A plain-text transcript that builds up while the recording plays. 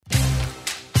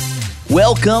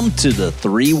Welcome to the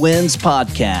Three Wins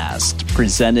Podcast,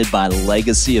 presented by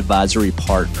Legacy Advisory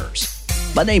Partners.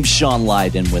 My name's Sean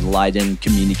Leiden with Leiden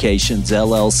Communications,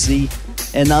 LLC,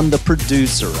 and I'm the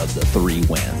producer of the Three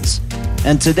Wins.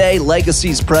 And today,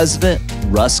 Legacy's president,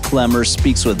 Russ Clemmer,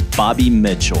 speaks with Bobby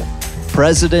Mitchell,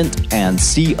 president and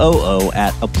COO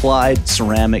at Applied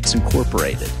Ceramics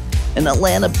Incorporated, an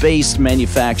Atlanta-based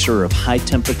manufacturer of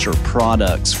high-temperature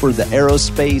products for the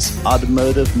aerospace,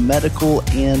 automotive, medical,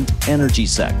 and energy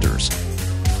sectors.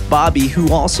 Bobby,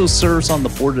 who also serves on the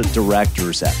board of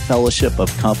directors at Fellowship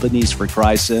of Companies for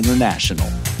Christ International,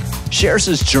 shares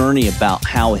his journey about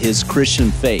how his Christian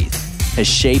faith has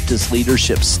shaped his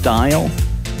leadership style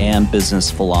and business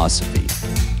philosophy.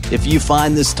 If you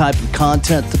find this type of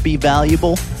content to be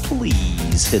valuable,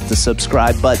 please hit the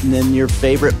subscribe button in your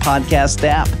favorite podcast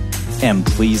app. And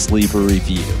please leave a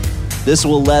review. This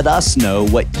will let us know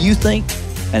what you think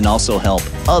and also help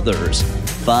others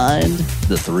find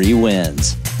the Three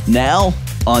Wins. Now,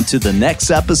 on to the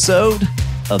next episode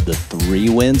of the Three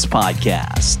Wins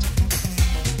Podcast.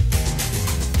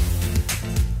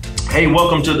 Hey,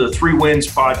 welcome to the Three Wins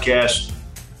Podcast.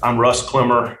 I'm Russ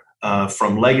Clemmer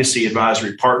from Legacy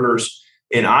Advisory Partners,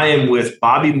 and I am with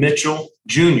Bobby Mitchell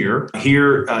Jr.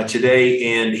 here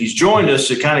today, and he's joined us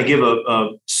to kind of give a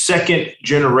second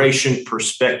generation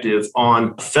perspective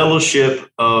on Fellowship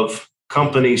of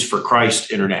Companies for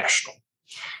Christ International.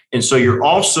 And so you're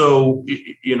also,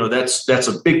 that's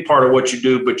a big part of what you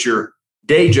do, but your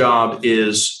day job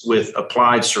is with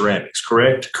Applied Ceramics,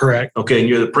 correct? Correct. Okay, and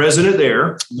you're the president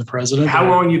there. I'm the president. How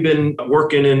long you been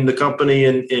working in the company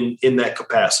in that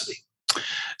capacity?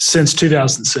 Since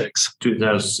 2006.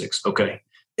 2006, okay.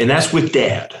 And that's with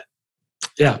Dad.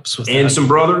 Yeah. So and some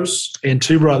brothers. And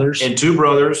two brothers.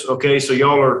 Okay. So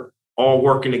y'all are all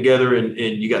working together and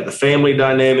you got the family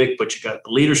dynamic, but you got the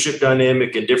leadership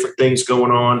dynamic and different things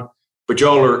going on. But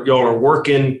y'all are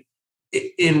working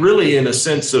in a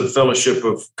sense of Fellowship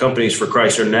of Companies for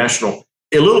Christ International,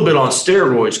 a little bit on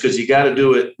steroids, because you got to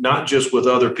do it not just with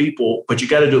other people, but you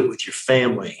got to do it with your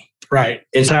family. Right.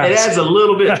 And so it adds a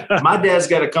little bit. My dad's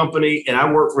got a company and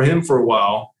I worked for him for a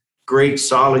while. Great,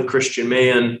 solid Christian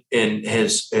man, and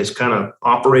has kind of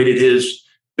operated his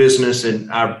business. And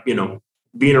I,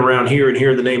 being around here and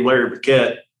hearing the name Larry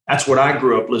Burkett, that's what I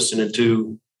grew up listening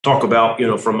to talk about,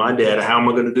 from my dad. How am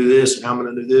I going to do this? And how am I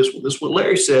going to do this? Well, this is what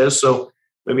Larry says, so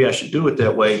maybe I should do it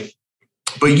that way.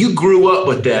 But you grew up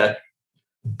with that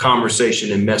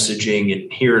conversation and messaging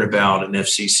and hearing about an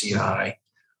FCCI.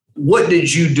 What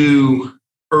did you do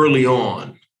early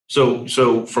on?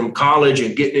 So from college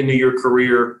and getting into your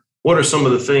career, what are some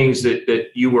of the things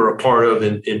that you were a part of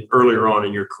in earlier on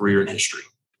in your career and history?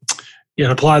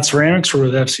 Yeah, Applied Ceramics or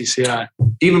with FCCI?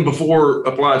 Even before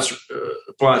Applied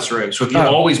Ceramics. So have you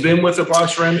always been with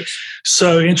Applied Ceramics?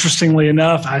 So interestingly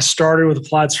enough, I started with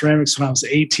Applied Ceramics when I was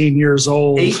 18 years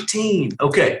old. 18,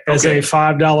 okay. As a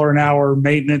 $5 an hour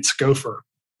maintenance gopher.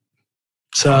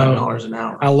 So $5 an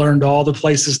hour. I learned all the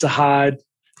places to hide,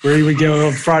 where you would go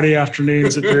on Friday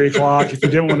afternoons at 3 o'clock if you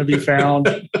didn't want to be found.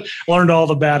 Learned all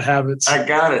the bad habits. I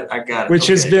got it. Which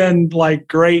has been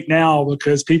great now,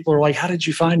 because people are like, how did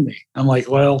you find me? I'm like,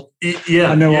 well,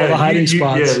 I know all the hiding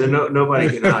spots. Yeah, nobody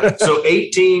can hide. So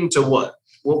 18 to what?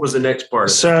 What was the next part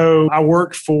of So I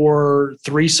worked for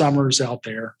 3 summers out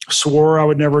there, swore I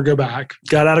would never go back,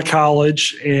 got out of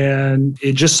college, and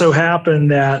it just so happened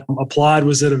that Applied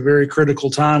was at a very critical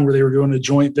time where they were doing a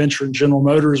joint venture and General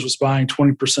Motors was buying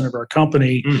 20% of our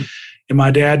company. And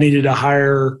my dad needed to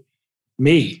hire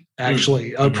me,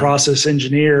 actually, a process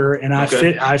engineer, and I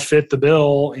fit the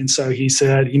bill. And so he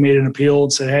made an appeal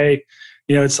and said, hey,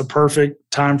 it's the perfect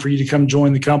time for you to come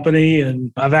join the company.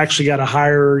 And I've actually got to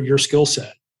hire your skill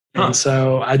set. And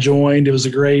so I joined. It was a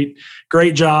great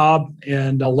job.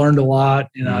 And I learned a lot.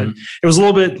 And it was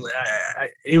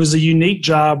it was a unique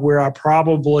job where I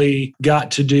probably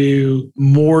got to do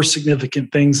more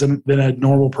significant things than a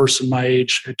normal person my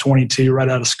age at 22, right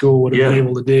out of school, would have been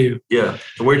able to do. Yeah.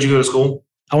 And where'd you go to school?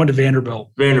 I went to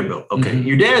Vanderbilt. Vanderbilt. Okay.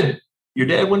 Your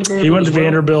dad went to Vanderbilt? He went to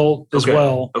Vanderbilt as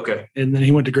well. Okay. And then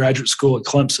he went to graduate school at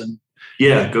Clemson.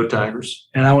 Yeah, go Tigers.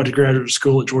 And I went to graduate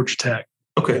school at Georgia Tech.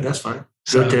 Okay, that's fine.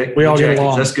 So go Tech. We all get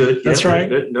along. That's good. That's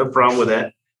right. No problem with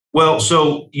that. Well,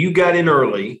 so you got in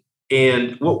early,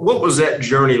 and what was that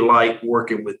journey like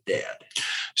working with Dad?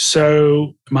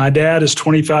 So my dad is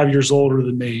 25 years older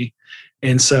than me.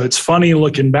 And so it's funny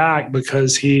looking back,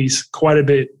 because he's quite a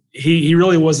bit, he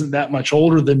really wasn't that much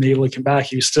older than me looking back.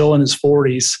 He was still in his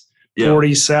 40s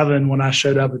 47 when I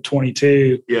showed up at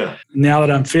 22. Yeah. Now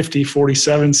that I'm 50,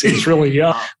 47 seems really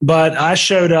young. But I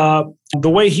showed up. The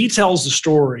way he tells the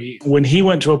story, when he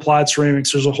went to Applied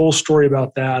Ceramics, there's a whole story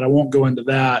about that. I won't go into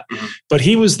that. But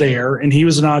he was there and he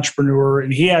was an entrepreneur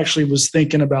and he actually was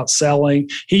thinking about selling.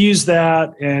 He used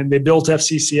that and they built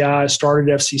FCCI,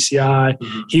 started FCCI.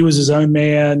 He was his own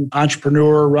man,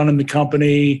 entrepreneur, running the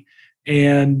company.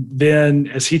 And then,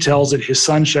 as he tells it, his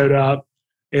son showed up.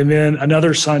 And then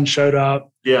another son showed up.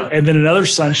 Yeah. And then another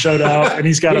son showed up and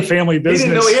he's got a family business. He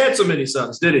didn't know he had so many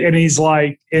sons, did he? And he's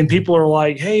like, and people are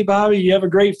like, hey, Bobby, you have a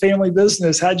great family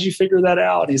business. How'd you figure that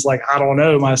out? And he's like, I don't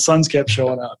know. My sons kept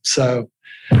showing up. So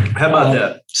how about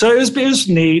that? So it was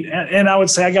neat. And I would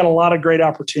say I got a lot of great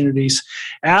opportunities.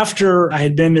 After I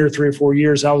had been there 3 or 4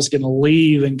 years, I was going to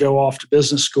leave and go off to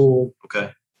business school.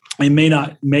 Okay. It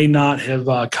may not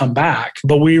have come back,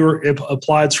 but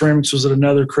Applied Ceramics was at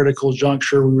another critical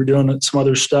juncture. We were doing some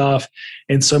other stuff.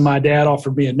 And so my dad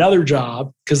offered me another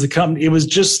job because the company, it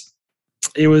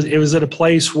was at a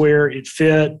place where it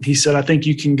fit. He said, I think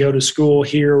you can go to school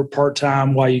here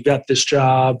part-time while you got this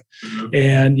job.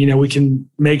 And, we can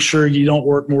make sure you don't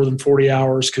work more than 40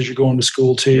 hours because you're going to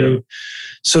school too. Yeah.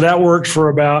 So that worked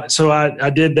so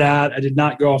I did that. I did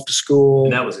not go off to school.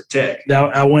 And that was at Tech.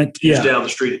 I went, just down the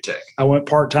street at Tech. I went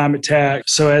part-time at Tech.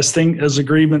 So as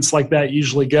agreements like that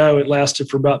usually go, it lasted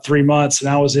for about 3 months. And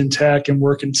I was in Tech and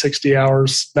working 60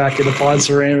 hours back at Applied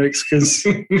Ceramics because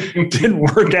it didn't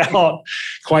work out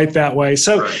quite that way.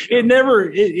 So it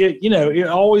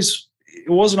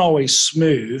wasn't always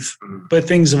smooth, but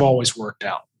things have always worked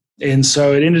out. And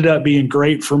so it ended up being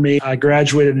great for me. I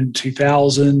graduated in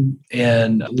 2000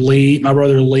 and my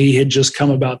brother Lee had just come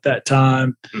about that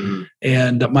time.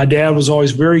 And my dad was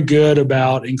always very good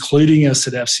about including us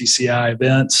at FCCI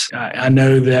events. I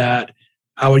know that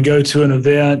I would go to an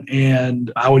event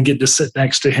and I would get to sit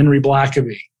next to Henry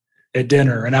Blackaby at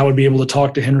dinner. And I would be able to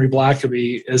talk to Henry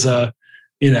Blackaby as a,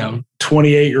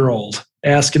 28-year-old.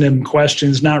 Asking him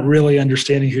questions, not really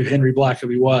understanding who Henry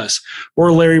Blackaby was,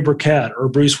 or Larry Burkett, or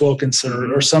Bruce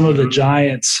Wilkinson, or some of the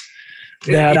giants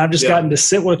that I've just gotten to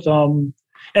sit with them,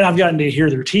 and I've gotten to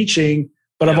hear their teaching,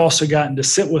 but I've also gotten to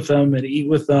sit with them and eat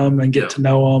with them and get to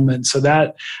know them. And so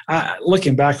that,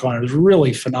 looking back on it, was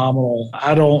really phenomenal.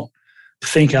 I don't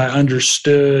think I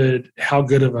understood how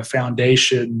good of a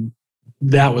foundation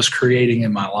that was creating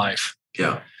in my life.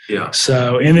 Yeah. Yeah.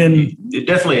 So, and then it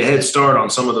definitely a head start on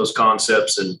some of those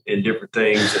concepts and different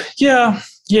things. Yeah.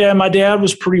 Yeah. My dad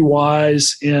was pretty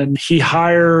wise and he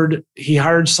hired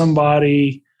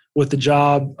somebody with the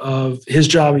job of his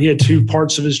job. He had 2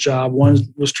 parts of his job.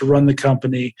 One was to run the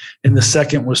company and the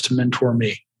second was to mentor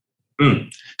me.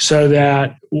 So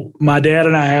that my dad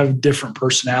and I have different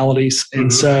personalities.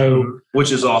 And so,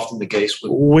 which is often the case.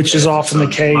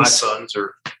 My sons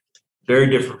are very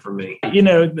different from me.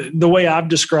 The way I've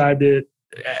described it,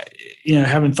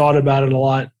 having thought about it a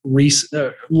lot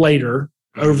later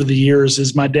over the years,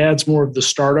 is my dad's more of the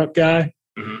startup guy.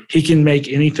 He can make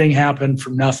anything happen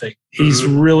from nothing. He's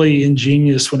really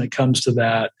ingenious when it comes to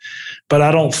that. But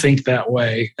I don't think that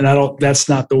way. And that's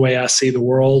not the way I see the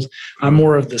world. I'm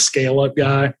more of the scale up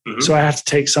guy. So I have to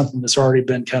take something that's already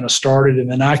been kind of started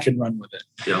and then I can run with it.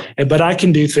 Yeah. But I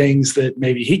can do things that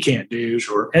maybe he can't do.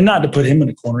 Sure. And not to put him in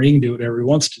a corner. He can do whatever he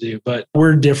wants to do. But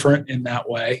we're different in that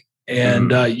way.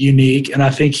 And unique. And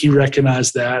I think he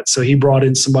recognized that. So he brought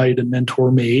in somebody to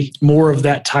mentor me, more of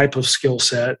that type of skill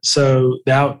set. So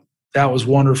that was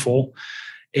wonderful.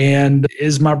 And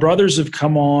as my brothers have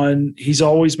come on, he's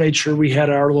always made sure we had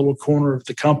our little corner of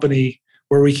the company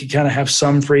where we could kind of have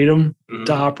some freedom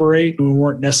to operate. We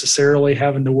weren't necessarily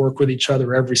having to work with each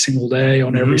other every single day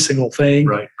on every single thing,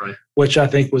 right. Which I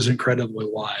think was incredibly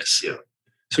wise. Yeah.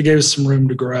 So it gave us some room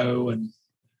to grow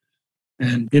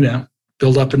and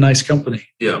build up a nice company.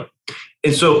 Yeah.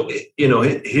 And so,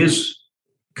 his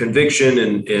conviction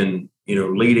and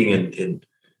leading and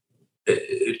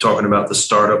talking about the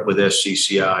startup with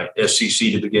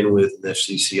FCC to begin with, and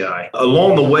FCCI.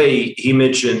 Along the way, he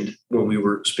mentioned when we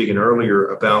were speaking earlier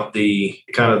about the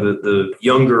kind of the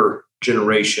younger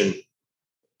generation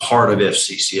part of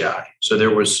FCCI. So there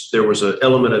was an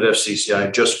element of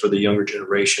FCCI just for the younger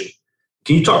generation.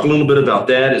 Can you talk a little bit about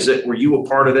that? Were you a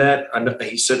part of that? I know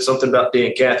he said something about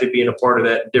Dan Cathy being a part of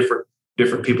that,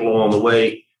 different people along the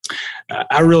way.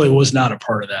 I really was not a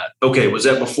part of that. Okay. Was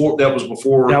that before? That was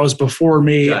before? That was before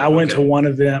me. I went to one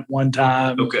event one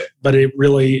time. Okay. But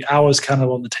I was kind of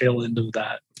on the tail end of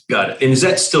that. Got it. And is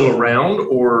that still around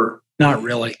or? Not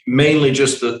really. Mainly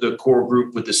just the core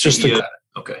group with the CEO? Just the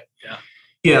Okay. Yeah.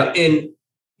 Yeah. And,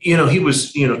 he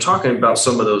was, talking about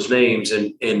some of those names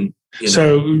and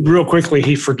So real quickly,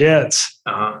 he forgets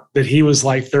that he was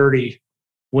like 30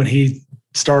 when he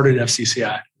started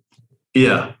FCCI.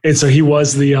 Yeah. And so he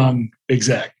was the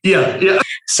exec. Yeah. Yeah.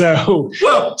 So,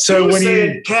 so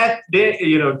when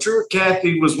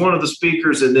Kathy was one of the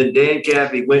speakers, and then Dan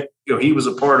Cathy went, he was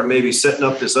a part of maybe setting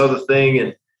up this other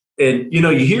thing. And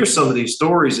you hear some of these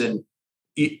stories, and,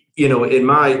 in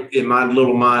my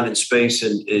little mind and space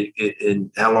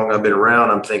and how long I've been around,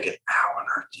 I'm thinking, how on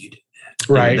earth do you do that?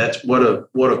 Right. And that's what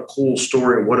a cool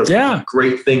story, and what a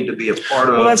great thing to be a part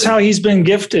of. Well, that's how he's been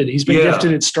gifted. He's been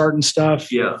gifted at starting stuff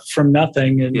from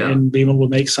nothing and being able to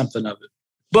make something of it.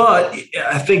 But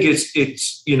I think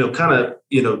it's kind of,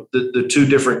 the two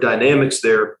different dynamics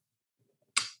there.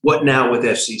 What now with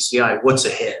FCCI? What's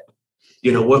ahead?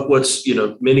 What's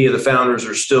many of the founders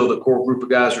are still, the core group of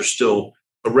guys are still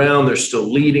around. They're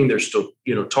still leading. They're still,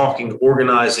 talking,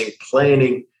 organizing,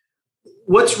 planning.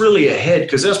 What's really ahead?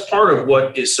 Because that's part of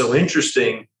what is so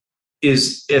interesting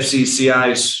is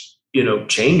FCCI's,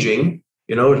 changing.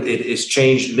 It has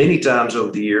changed many times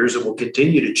over the years. It will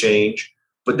continue to change.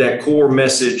 But that core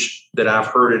message that I've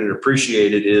heard and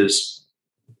appreciated is,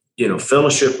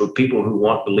 fellowship of people who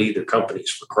want to lead their companies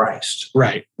for Christ.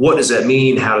 Right. What does that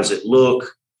mean? How does it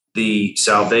look? The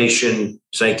salvation,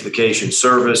 sanctification,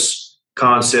 service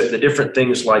concept, the different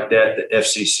things like that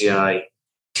FCCI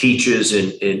teaches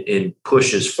and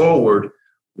pushes forward.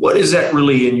 What is that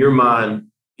really in your mind?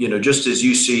 Just as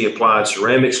you see applied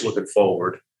ceramics looking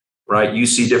forward, right? You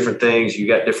see different things. You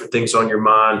got different things on your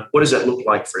mind. What does that look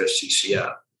like for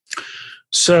FCCI?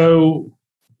 So,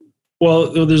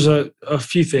 well, there's a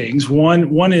few things.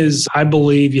 One is I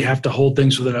believe you have to hold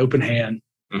things with an open hand,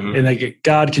 and that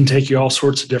God can take you all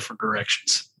sorts of different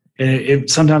directions. And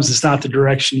sometimes it's not the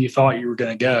direction you thought you were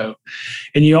going to go.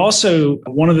 And you also,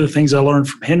 one of the things I learned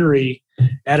from Henry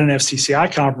at an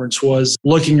FCCI conference was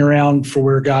looking around for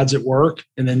where God's at work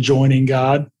and then joining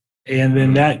God. And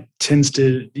then that tends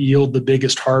to yield the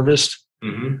biggest harvest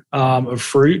of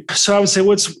fruit. So I would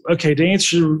say, to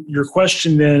answer your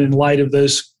question then, in light of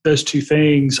those two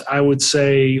things, I would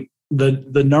say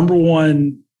the number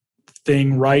one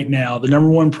thing right now, the number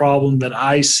one problem that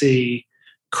I see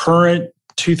current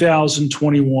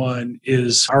 2021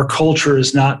 is our culture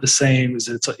is not the same as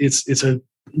it's a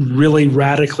really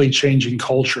radically changing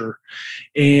culture.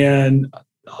 And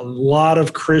a lot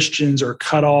of Christians are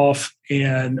cut off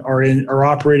and are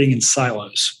operating in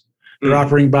silos. They're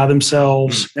operating by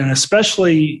themselves. And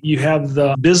especially you have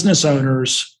the business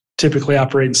owners typically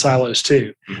operate in silos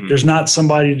too. There's not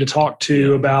somebody to talk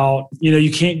to about,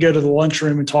 you can't go to the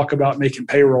lunchroom and talk about making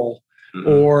payroll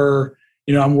or,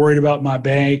 I'm worried about my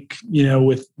bank,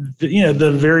 with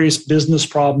the various business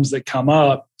problems that come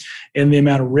up and the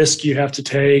amount of risk you have to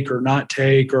take or not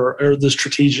take or the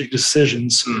strategic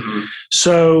decisions.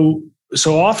 So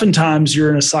oftentimes you're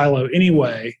in a silo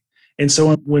anyway. And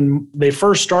so when they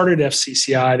first started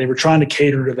FCCI, they were trying to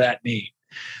cater to that need.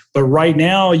 But right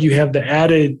now you have the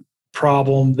added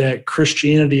problem that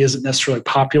Christianity isn't necessarily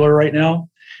popular right now.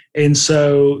 And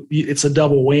so it's a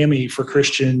double whammy for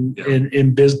Christian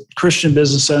Christian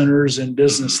business owners and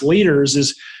business leaders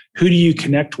is who do you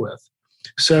connect with?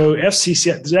 So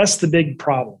FCCI, that's the big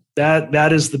problem.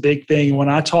 That is the big thing. When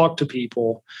I talk to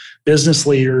people, business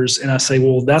leaders, and I say,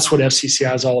 well, that's what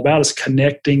FCCI is all about, is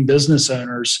connecting business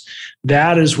owners.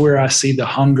 That is where I see the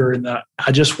hunger and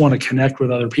I just want to connect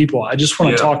with other people. I just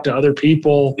want to talk to other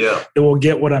people that will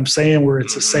get what I'm saying, where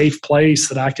it's a safe place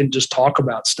that I can just talk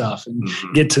about stuff and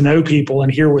get to know people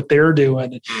and hear what they're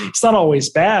doing. It's not always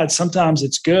bad. Sometimes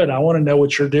it's good. I want to know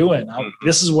what you're doing.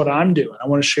 This is what I'm doing. I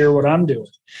want to share what I'm doing.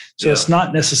 So it's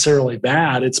not necessarily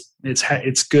bad.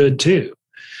 It's good too.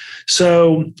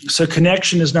 So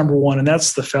connection is number one, and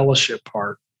that's the fellowship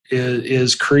part.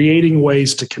 Is creating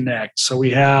ways to connect. So we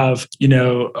have,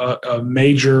 a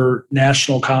major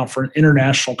national conference,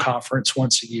 international conference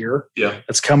once a year. Yeah,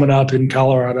 that's coming up in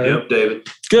Colorado. Yep, David.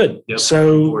 Good. Yep.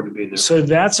 So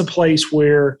that's a place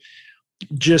where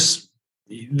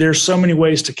there's so many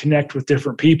ways to connect with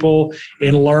different people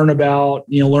and learn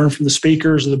from the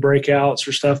speakers or the breakouts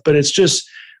or stuff. But it's just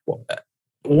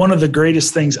one of the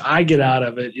greatest things I get out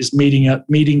of it is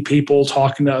meeting people,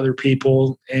 talking to other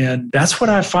people. And that's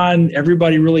what I find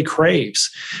everybody really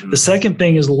craves. The second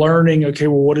thing is learning, okay,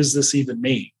 well, what does this even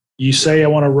mean? You say, I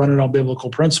want to run it on biblical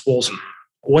principles.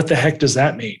 What the heck does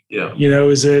that mean? Yeah.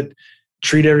 Is it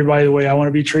treat everybody the way I want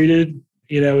to be treated?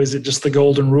 Is it just the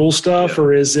golden rule stuff,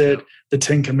 or is it the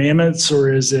 10 Commandments,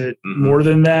 or is it more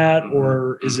than that,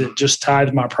 or is it just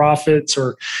tithe my profits?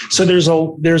 Or so there's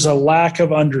a lack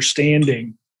of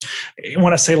understanding.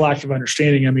 When I say lack of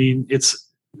understanding, I mean it's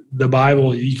the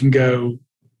Bible. You can go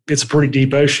it's a pretty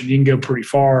deep ocean. You can go pretty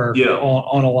far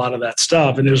on a lot of that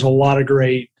stuff. And there's a lot of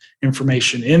great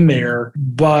information in there.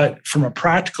 But from a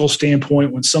practical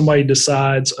standpoint, when somebody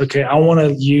decides, okay, I want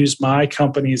to use my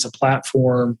company as a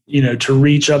platform, to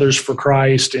reach others for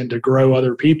Christ and to grow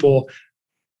other people,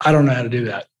 I don't know how to do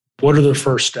that. What are the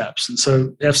first steps? And so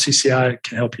FCCI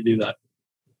can help you do that.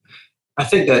 I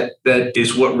think that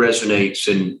is what resonates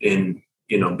in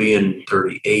being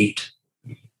 38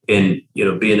 and,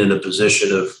 being in a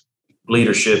position of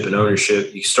leadership and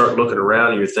ownership. You start looking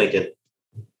around and you're thinking,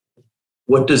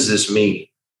 what does this mean?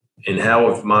 And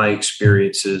how have my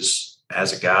experiences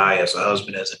as a guy, as a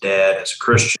husband, as a dad, as a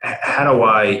Christian, how do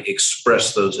I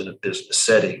express those in a business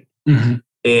setting? Mm-hmm.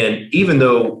 And even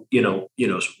though,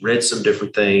 read some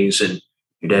different things, and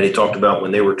your daddy talked about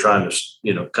when they were trying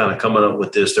to, kind of coming up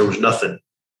with this, there was nothing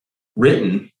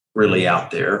written really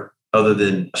out there other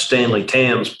than Stanley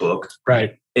Tam's book.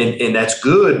 Right. And that's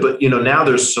good. But, now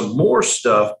there's some more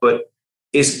stuff, but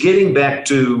it's getting back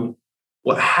to,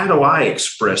 well, how do I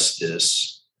express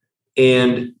this?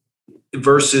 And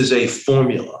versus a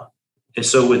formula. And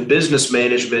so with business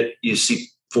management, you see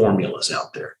formulas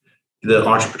out there. The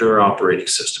Entrepreneur Operating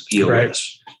System, EOS. Right.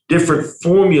 Different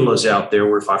formulas out there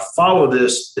where if I follow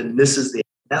this, then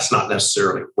that's not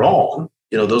necessarily wrong.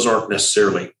 Those aren't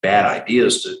necessarily bad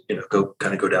ideas to,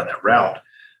 go down that route.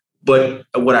 But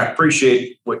what I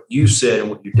appreciate what you said and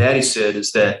what your daddy said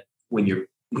is that when you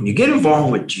get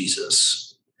involved with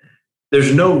Jesus,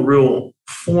 there's no real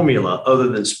formula other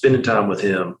than spending time with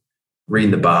him,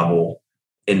 reading the Bible,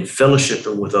 and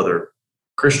fellowshipping with other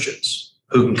Christians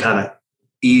who can kind of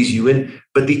ease you in.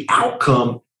 But the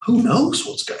outcome, who knows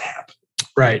what's going to happen?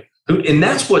 Right. And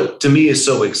that's what, to me, is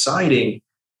so exciting.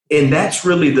 And that's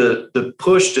really the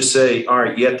push to say, all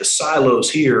right, you have the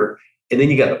silos here, and then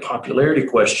you got the popularity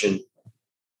question.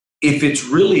 If it's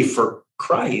really for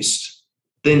Christ,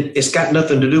 then it's got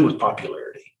nothing to do with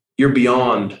popularity. You're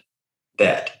beyond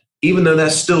that, even though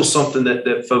that's still something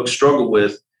that folks struggle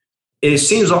with. And it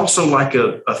seems also like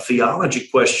a theology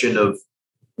question of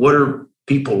what are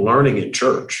people learning in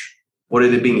church? What are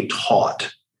they being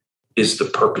taught is the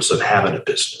purpose of having a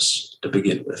business to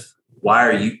begin with?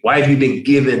 Why have you been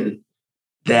given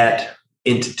that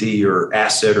entity or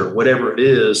asset or whatever it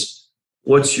is?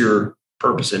 What's your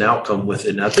purpose and outcome with it?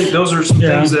 And I think those are some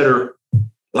things that are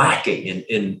lacking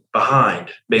in behind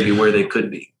maybe where they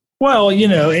could be. Well,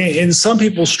 and some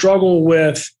people struggle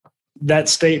with that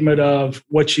statement of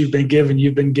what you've been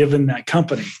given that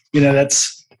company.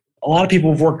 That's a lot of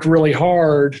people have worked really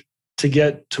hard to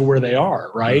get to where they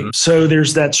are, right? Mm-hmm. So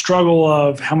there's that struggle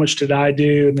of how much did I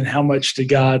do? And then how much did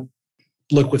God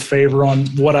look with favor on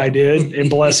what I did and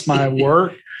bless my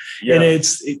work? Yeah. And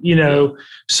it's,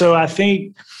 so I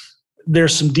think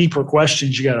there's some deeper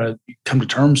questions you got to come to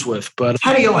terms with. But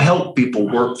how do y'all help people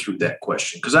work through that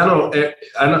question? Because I know it's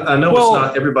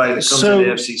not everybody that comes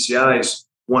into FCCI is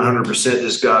 100%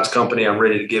 this God's company. I'm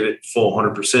ready to give it full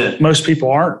 100%. Most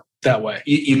people aren't that way.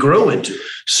 You grow into it.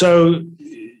 So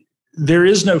there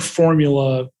is no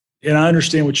formula. And I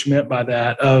understand what you meant by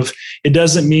that of it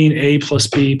doesn't mean A plus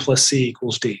B plus C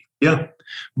equals D. Yeah.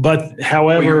 But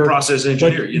however, you're a process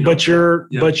engineer,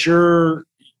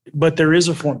 but there is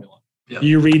a formula. Yeah.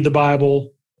 You read the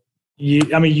Bible.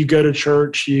 You go to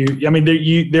church.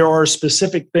 There are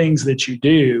specific things that you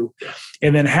do,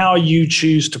 and then how you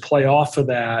choose to play off of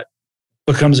that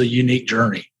becomes a unique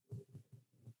journey.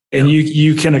 And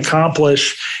you can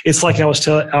accomplish. It's like I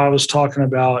was talking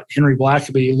about Henry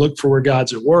Blackaby. Look for where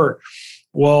God's at work.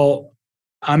 Well,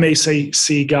 I may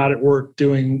see God at work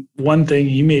doing one thing.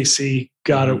 You may see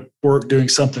God at work doing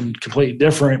something completely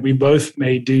different. We both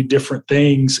may do different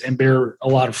things and bear a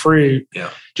lot of fruit,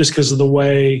 just because of the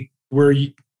way we're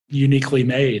uniquely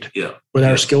made with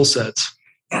our skill sets.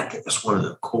 I think that's one of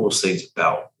the coolest things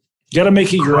about you got to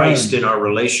make it your own. Christ in our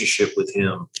relationship with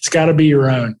Him. It's got to be your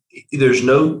own. There's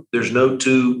no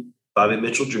two Bobby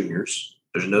Mitchell Jr.'s.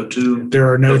 There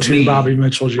are no two Bobby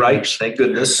Mitchell Jr.'s. Right? Thank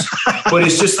goodness. But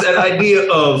it's just that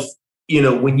idea of,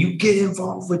 when you get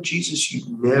involved with Jesus,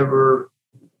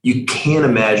 you can't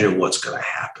imagine what's going to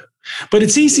happen. But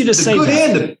it's easy to say the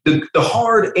good and the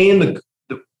hard and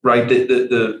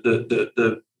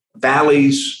the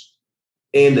valleys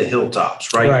and the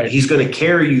hilltops, right? He's going to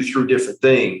carry you through different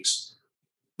things,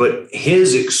 but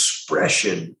his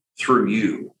expression through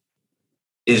you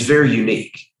is very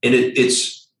unique. And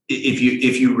it's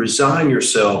if you resign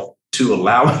yourself to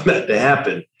allowing that to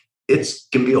happen, it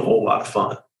can be a whole lot of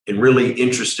fun and really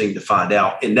interesting to find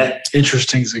out. And that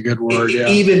interesting is a good word.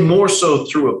 Even more so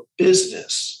through a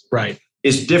business, right?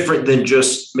 Is different than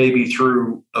just maybe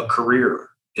through a career.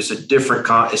 it's a different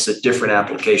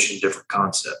application, different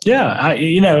concept. Yeah.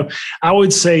 I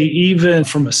would say even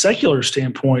from a secular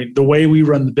standpoint, the way we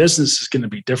run the business is going to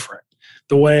be different.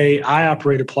 The way I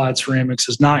operate Applied Ceramics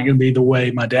is not going to be the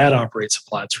way my dad operates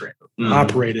Applied Ceramics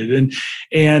operated.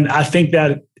 And I think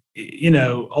that,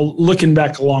 looking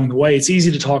back along the way, it's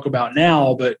easy to talk about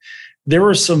now, but there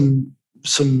were some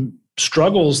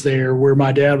struggles there where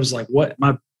my dad was like, "What?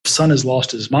 My son has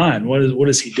lost his mind. What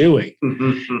is he doing?"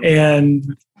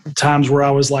 And times where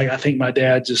I was like, "I think my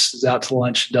dad just is out to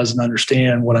lunch and doesn't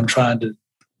understand what I'm trying to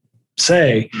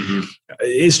say."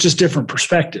 It's just different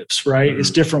perspectives, right?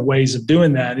 It's different ways of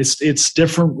doing that. It's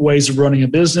different ways of running a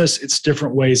business. It's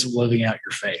different ways of living out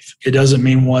your faith. It doesn't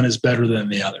mean one is better than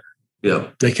the other. Yeah.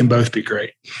 They can both be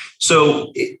great.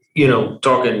 So,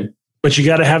 but you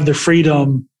got to have the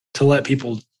freedom to let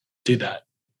people do that.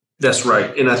 That's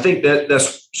right. And I think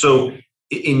that's so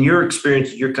in your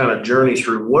experience, your kind of journey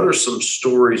through, what are some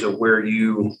stories of where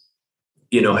you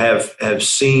have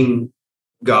seen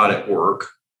God at work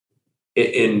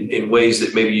in ways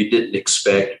that maybe you didn't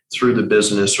expect through the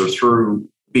business or through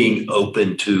being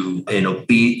open to in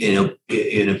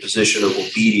a position of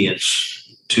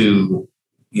obedience to,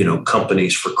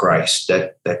 companies for Christ,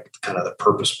 that kind of the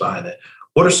purpose behind that.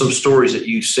 What are some stories that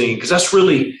you've seen? Because that's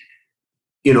really,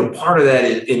 part of that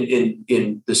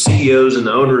in the CEOs and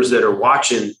the owners that are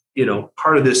watching,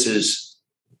 part of this is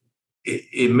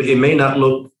it may not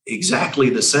look exactly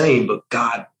the same, but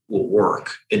God will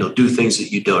work and he'll do things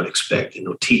that you don't expect and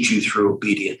he'll teach you through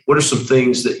obedience. What are some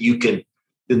things that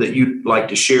you'd like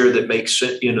to share that makes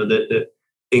sense, that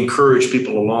encourage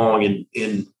people along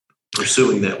in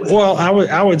pursuing that with Well,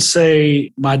 I would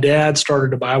say my dad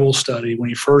started a Bible study when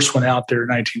he first went out there in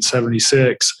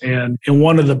 1976. And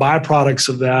one of the byproducts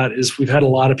of that is we've had a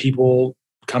lot of people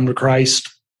come to Christ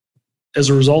as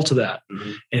a result of that.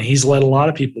 And he's led a lot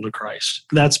of people to Christ.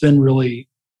 It's been really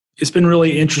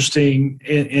interesting,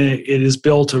 and it has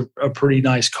built a pretty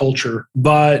nice culture.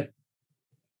 But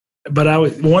I'll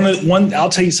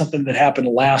tell you something that happened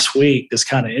last week that's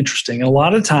kind of interesting. And a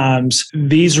lot of times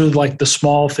these are like the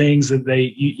small things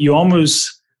that you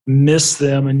almost miss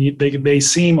them, and they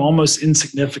seem almost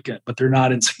insignificant, but they're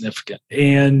not insignificant.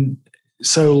 And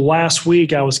so last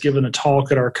week I was given a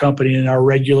talk at our company in our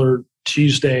regular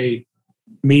Tuesday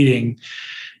meeting.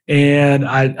 And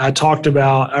I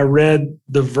read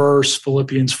the verse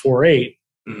Philippians 4:8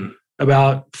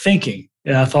 about thinking.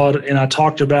 And I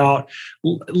talked about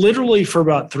literally for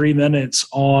about 3 minutes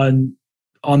on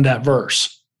that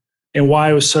verse and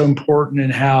why it was so important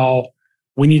and how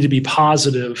we need to be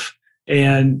positive.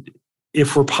 And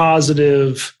if we're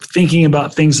positive, thinking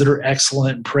about things that are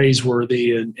excellent and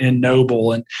praiseworthy and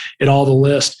noble and all the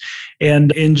list.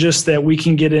 And just that we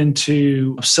can get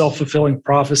into self-fulfilling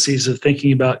prophecies of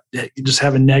thinking about just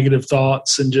having negative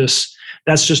thoughts and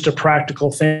that's just a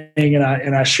practical thing. And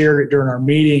I shared it during our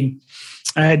meeting.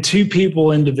 I had 2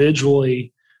 people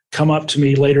individually come up to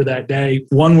me later that day.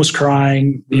 One was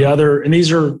crying, the other, and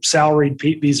these are salaried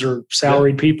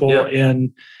people. Yeah.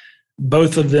 And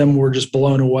both of them were just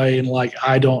blown away and like,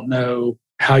 I don't know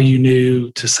how you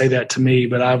knew to say that to me,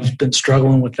 but I've been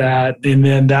struggling with that. And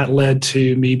then that led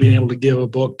to me being able to give a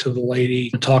book to the lady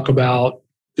to talk about,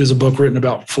 there's a book written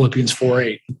about Philippians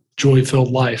 4:8,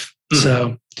 joy-filled life.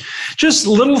 So just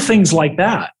little things like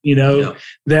that,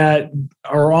 that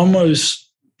are almost,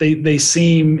 they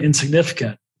seem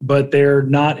insignificant, but they're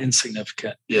not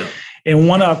insignificant. Yeah. And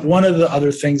one of the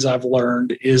other things I've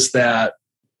learned is that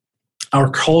our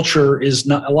culture is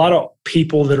not, a lot of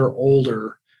people that are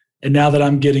older, and now that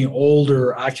I'm getting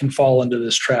older, I can fall into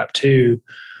this trap too,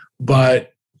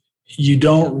 but you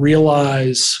don't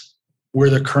realize where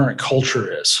the current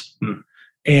culture is.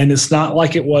 And it's not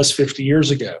like it was 50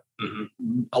 years ago.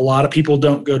 A lot of people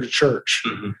don't go to church.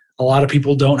 A lot of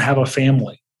people don't have a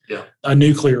family, a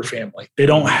nuclear family. They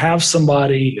don't have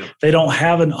somebody, they don't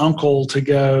have an uncle to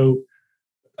go,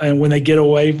 and when they get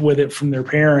away with it from their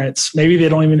parents, maybe they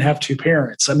don't even have 2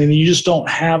 parents. I mean, you just don't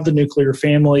have the nuclear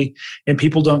family, and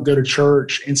people don't go to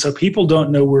church. And so people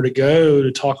don't know where to go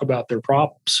to talk about their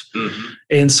problems.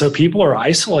 And so people are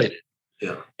isolated.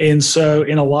 Yeah. And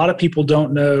a lot of people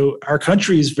don't know, our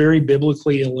country is very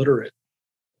biblically illiterate.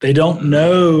 They don't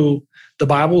know the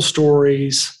Bible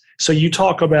stories. So you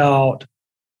talk about,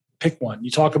 pick one, you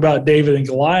talk about David and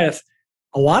Goliath.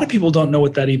 A lot of people don't know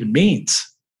what that even means.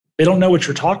 They don't know what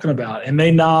you're talking about. And they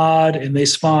nod and they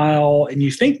smile and you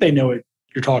think they know what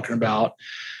you're talking about.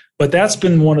 But that's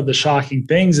been one of the shocking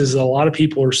things is a lot of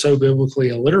people are so biblically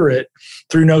illiterate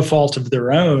through no fault of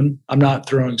their own. I'm not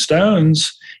throwing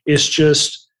stones. It's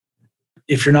just,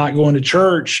 if you're not going to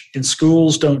church and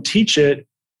schools don't teach it,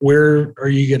 where are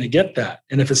you going to get that?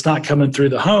 And if it's not coming through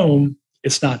the home,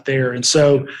 it's not there. And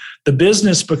so the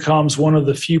business becomes one of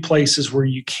the few places where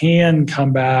you can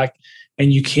come back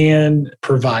and you can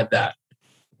provide that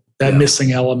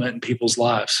missing element in people's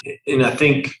lives. And I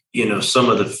think, some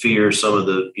of the fear,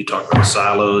 you talk about the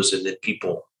silos, and that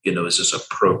people, is this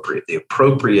appropriate, the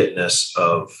appropriateness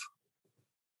of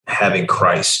having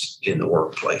Christ in the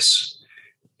workplace.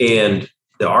 And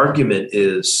the argument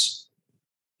is,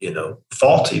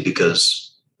 faulty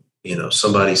because,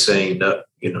 somebody's saying that,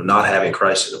 not having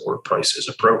Christ in the workplace is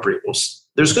appropriate. Well,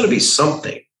 there's going to be some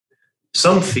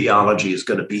theology is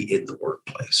going to be in the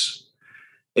workplace.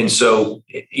 And so,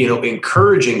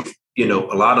 encouraging, a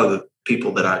lot of the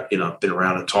people that I've been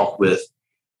around and talked with,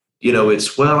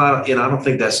 it's, I don't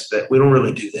think that we don't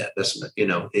really do that. That's,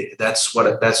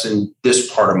 that's in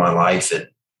this part of my life. And,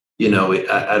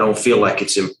 I don't feel like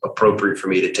it's appropriate for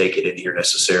me to take it in here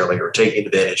necessarily, or taking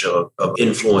advantage of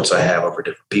influence I have over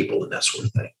different people and that sort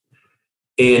of thing.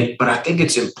 But I think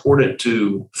it's important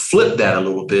to flip that a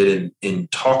little bit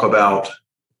and talk about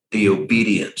the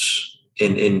obedience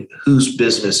and whose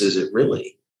business is it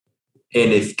really?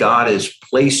 And if God has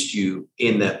placed you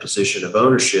in that position of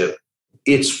ownership,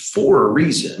 it's for a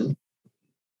reason.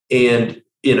 And,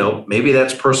 maybe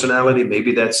that's personality.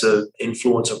 Maybe that's an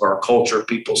influence of our culture.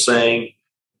 People saying,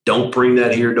 don't bring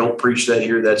that here. Don't preach that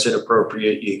here. That's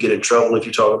inappropriate. You get in trouble if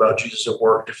you talk about Jesus at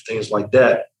work, different things like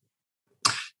that.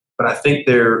 But I think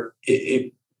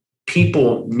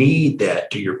people need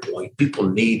that, to your point. People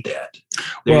need that.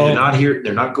 They're not here.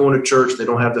 They're not going to church. They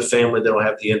don't have the family. They don't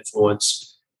have the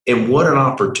influence. And what an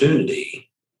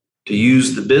opportunity to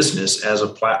use the business as a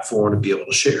platform to be able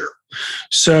to share.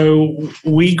 So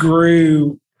we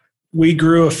grew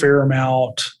a fair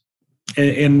amount,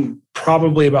 and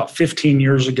probably about 15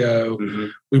 years ago,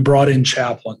 we brought in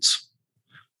chaplains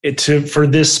for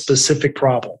this specific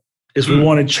problem. We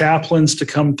wanted chaplains to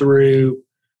come through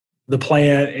the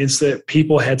plant, is that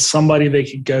people had somebody they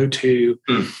could go to.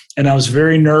 And I was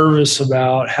very nervous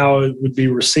about how it would be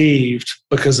received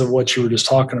because of what you were just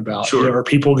talking about. Sure. Are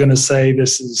people going to say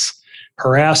this is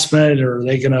harassment, or am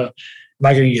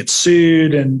I going to get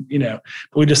sued? And,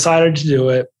 we decided to do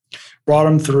it, brought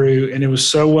them through, and it was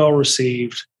so well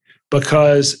received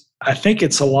because I think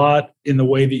it's a lot in the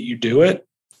way that you do it.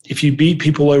 If you beat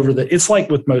people over it's like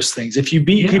with most things. If you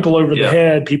beat people over the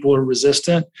head, people are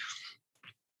resistant.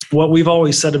 What we've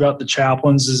always said about the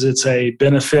chaplains is it's a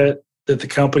benefit that the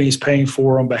company is paying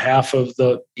for on behalf of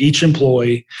each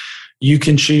employee. You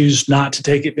can choose not to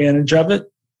take advantage of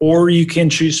it, or you can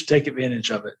choose to take advantage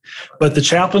of it. But the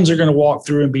chaplains are going to walk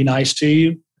through and be nice to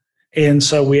you. And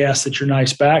so we ask that you're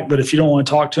nice back. But if you don't want to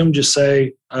talk to them, just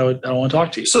say, I don't want to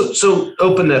talk to you. So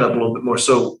open that up a little bit more.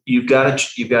 So you've got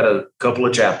a couple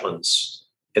of chaplains,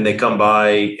 and they come by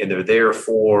and they're there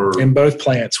for... In both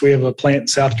plants. We have a plant in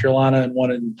South Carolina and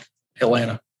one in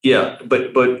Atlanta. Yeah.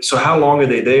 But so how long are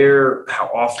they there? How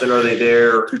often are they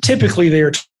there? They're typically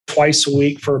there twice a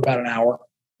week for about an hour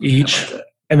each.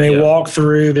 And they walk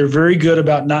through. They're very good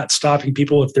about not stopping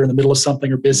people if they're in the middle of something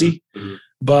or busy.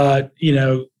 But,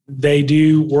 they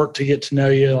do work to get to know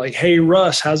you. Like, hey,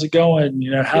 Russ, how's it going?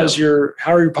 How are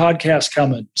your podcasts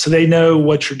coming? So they know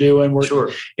what you're doing.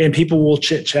 Sure. And people will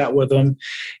chit chat with them.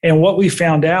 And what we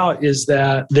found out is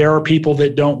that there are people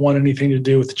that don't want anything to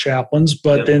do with the chaplains,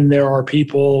 but then there are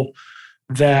people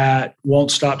that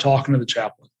won't stop talking to the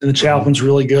chaplain. And the chaplain's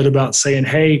really good about saying,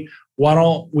 hey, why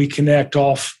don't we connect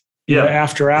off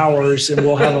after hours and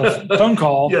we'll have a phone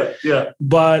call.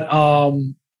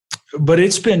 But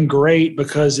it's been great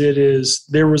because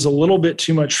there was a little bit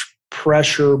too much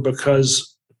pressure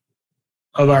because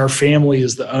of our family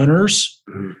as the owners.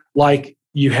 Like,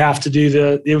 you have to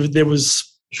do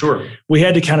we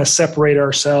had to kind of separate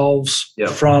ourselves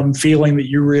from feeling that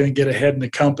you were going to get ahead in the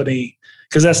company,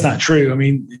 because that's not true. I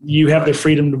mean, you have the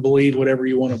freedom to believe whatever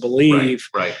you want to believe,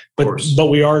 right? But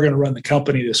we are going to run the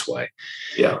company this way.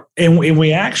 Yeah. And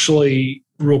we actually,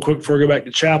 real quick before we go back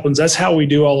to chaplains, that's how we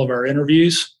do all of our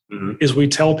interviews. Is we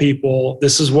tell people,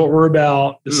 this is what we're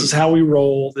about. This is how we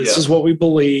roll. This is what we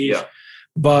believe.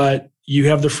 But you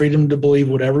have the freedom to believe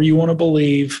whatever you want to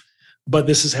believe. But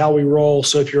this is how we roll.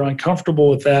 So if you're uncomfortable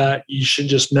with that, you should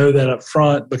just know that up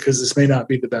front, because this may not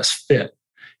be the best fit.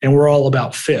 And we're all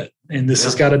about fit. And this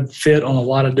has got to fit on a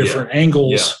lot of different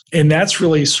angles. And that's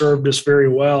really served us very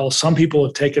well. Some people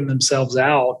have taken themselves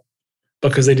out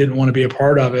because they didn't want to be a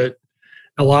part of it.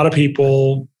 A lot of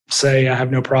people say, I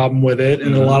have no problem with it.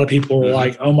 And a lot of people are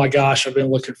like, oh my gosh, I've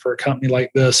been looking for a company like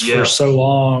this for so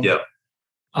long.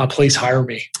 Please hire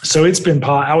me. So it's been,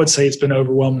 I would say it's been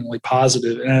overwhelmingly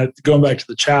positive. And going back to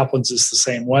the chaplains, it's the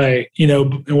same way,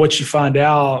 and what you find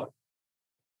out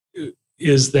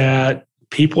is that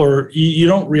people are, you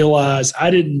don't realize,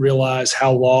 I didn't realize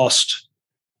how lost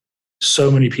so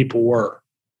many people were,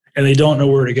 and they don't know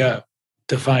where to go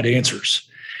to find answers.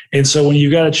 And so when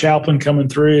you've got a chaplain coming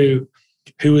through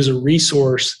who is a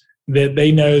resource that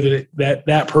they know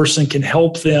that person can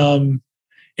help them,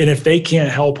 and if they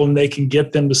can't help them, they can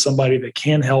get them to somebody that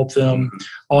can help them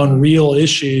on real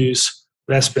issues,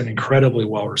 that's been incredibly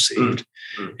well received.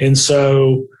 And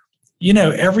so,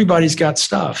 everybody's got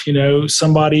stuff.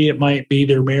 Somebody, it might be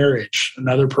their marriage.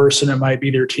 Another person, it might be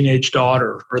their teenage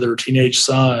daughter or their teenage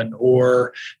son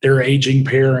or their aging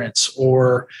parents,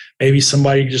 or maybe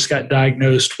somebody just got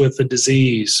diagnosed with a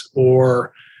disease,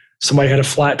 or somebody had a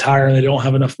flat tire and they don't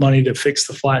have enough money to fix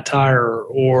the flat tire,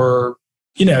 or,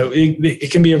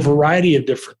 it can be a variety of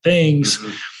different things.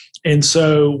 And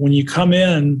so when you come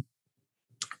in,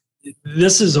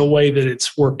 this is a way that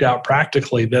it's worked out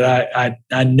practically that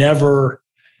I never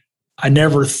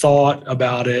thought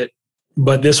about it,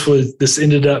 but this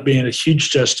ended up being a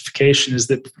huge justification, is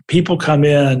that people come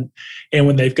in, and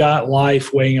when they've got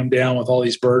life weighing them down with all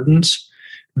these burdens,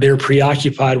 they're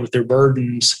preoccupied with their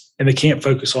burdens and they can't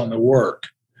focus on the work.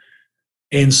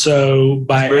 And so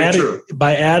by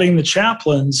adding the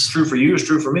chaplains, true for you is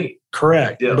true for me.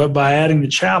 Correct. Yeah. But by adding the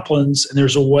chaplains, and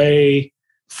there's a way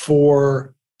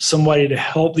for somebody to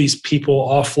help these people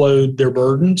offload their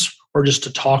burdens or just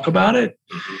to talk about it,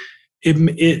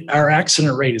 our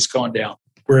accident rate has gone down.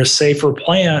 We're a safer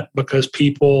plant because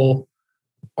people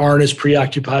aren't as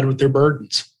preoccupied with their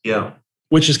burdens. Yeah.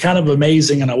 Which is kind of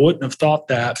amazing, and I wouldn't have thought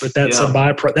that, but that's a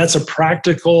byproduct. That's a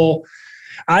practical.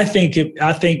 I think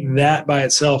that by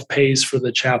itself pays for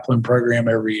the chaplain program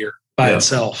every year by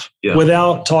itself,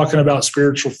 without talking about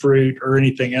spiritual fruit or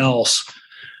anything else.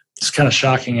 It's kind of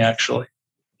shocking, actually.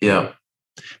 Yeah.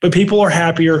 But people are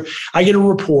happier. I get a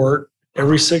report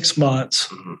every 6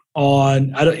 months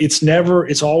on,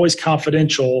 it's always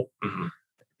confidential.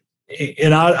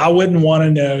 And I wouldn't want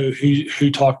to know who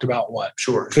talked about what.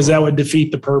 Sure. Because that would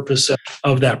defeat the purpose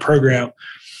of that program.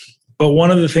 But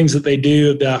one of the things that they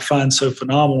do that I find so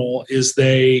phenomenal is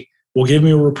they will give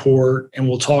me a report and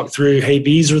we'll talk through, hey,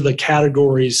 these are the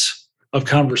categories of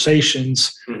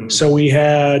conversations. So we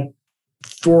had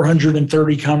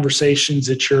 430 conversations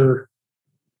at your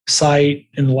site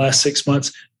in the last 6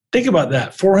 months. Think about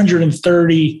that,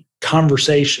 430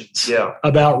 conversations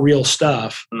about real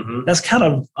stuff. That's kind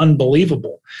of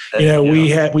unbelievable.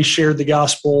 We shared the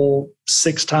gospel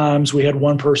 6 times. We had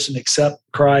one person accept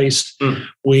Christ.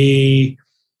 We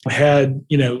had,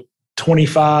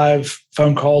 25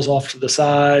 phone calls off to the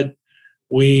side.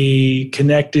 We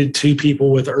connected 2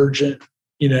 people with urgent,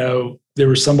 there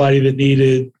was somebody that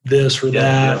needed this or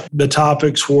that. The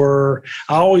topics were,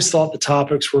 I always thought the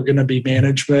topics were going to be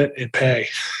management and pay.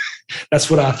 That's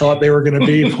what I thought they were going to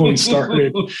be when we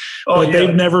started. But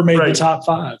they've never made the top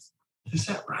 5. Is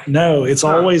that right? No, it's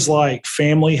always like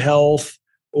family health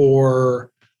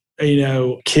or,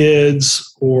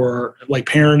 kids or like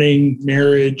parenting,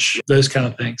 marriage, those kind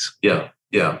of things. Yeah.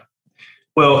 Yeah.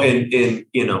 Well, and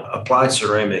applied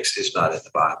ceramics is not in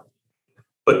the Bible,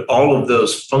 but all of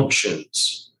those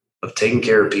functions of taking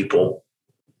care of people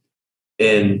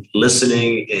and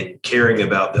listening and caring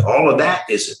about all of that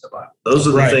is in the Bible. Those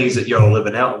are the things that y'all are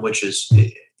living out, which is,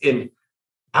 and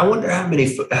I wonder how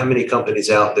many companies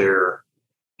out there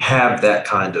have that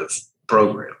kind of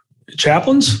program.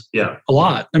 Chaplains? Yeah. A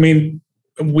lot. I mean,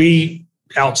 we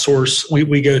outsource,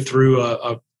 we go through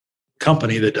a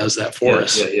company that does that for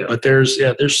us. But there's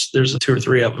 2 or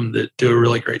 3 of them that do a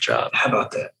really great job. How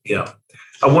about that? Yeah.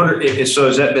 I wonder, so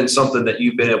has that been something that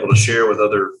you've been able to share with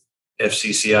other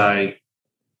FCCI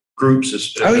groups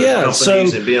as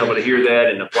companies, and be able to hear that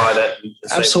and apply that?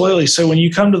 Absolutely. So when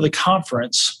you come to the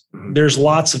conference, there's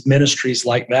lots of ministries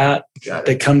like that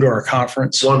come to our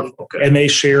conference. Wonderful. Okay. And they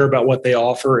share about what they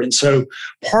offer. And so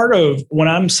part of when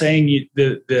I'm saying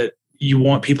that you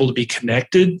want people to be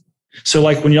connected, so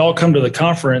like when y'all come to the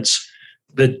conference,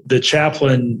 the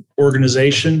chaplain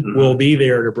organization will be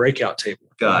there at a breakout table.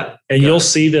 Got it. And you'll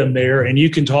see them there and you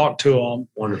can talk to them.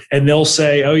 Wonderful. And they'll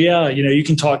say, oh yeah, you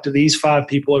can talk to these 5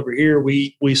 people over here.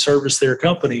 We service their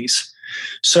companies.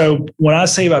 So when I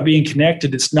say about being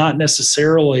connected, it's not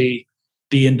necessarily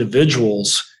the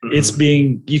individuals. It's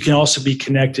you can also be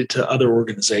connected to other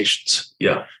organizations.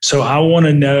 Yeah. So I want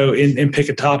to know and pick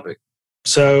a topic.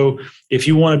 So if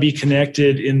you want to be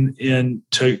connected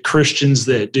to Christians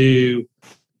that do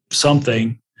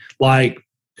something like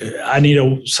I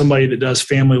need somebody that does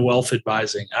family wealth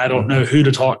advising. I don't know who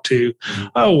to talk to.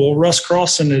 Oh, well, Russ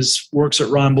Crossan works at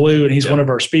Ron Blue, and he's one of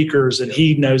our speakers, and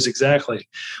he knows exactly.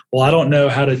 Well, I don't know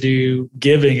how to do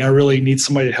giving. I really need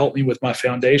somebody to help me with my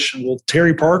foundation. Well,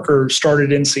 Terry Parker started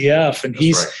NCF, and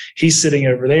he's sitting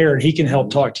over there, and he can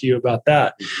help talk to you about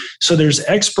that. So there's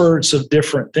experts of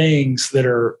different things that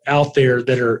are out there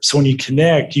so when you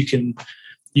connect, you can.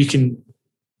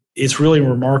 It's really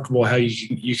remarkable how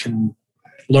you can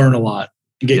learn a lot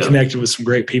and get connected with some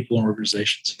great people and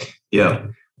organizations. Yeah.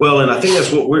 Well, and I think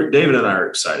that's what David and I are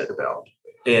excited about.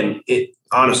 And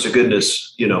honest to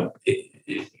goodness,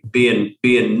 being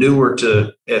newer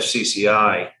to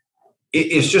FCCI,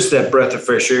 it's just that breath of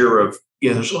fresh air of,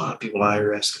 there's a lot of people out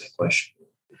here asking that question.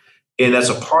 And that's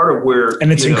a part of where...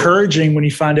 And it's encouraging when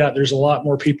you find out there's a lot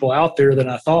more people out there than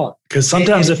I thought. Because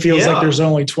sometimes it feels like there's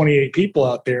only 28 people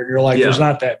out there. And you're like, there's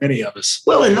not that many of us.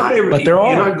 Well, and but there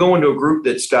are. You're not going to a group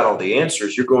that's got all the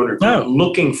answers. You're going to a group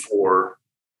looking for,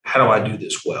 how do I do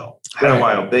this well? How do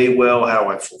I obey well? How do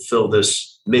I fulfill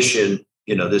this mission?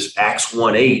 This Acts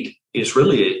 1:8 is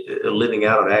really a living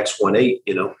out of Acts 1:8.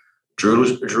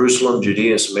 Jerusalem,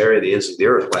 Judea, and Samaria, the ends of the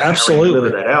earth. Like, absolutely. How are you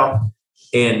living that out?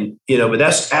 And, but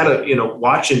that's out of,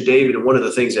 watching David. And one of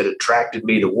the things that attracted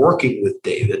me to working with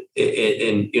David,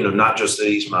 and not just that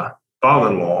he's my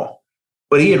father-in-law,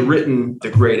 but he had written The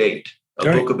Great Eight, a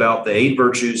book about the 8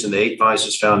 virtues and the 8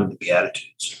 vices found in the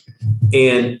Beatitudes.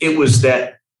 And it was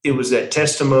that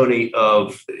testimony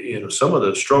of, some of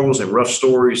the struggles and rough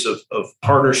stories of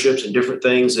partnerships and different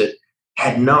things that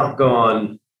had not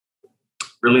gone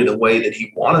really the way that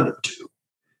he wanted them to.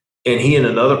 And he and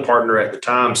another partner at the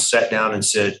time sat down and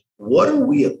said, what are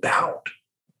we about?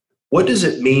 What does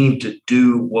it mean to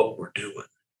do what we're doing?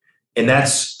 And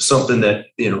that's something that,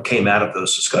 came out of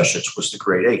those discussions was the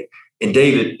Great Eight. And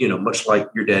David, much like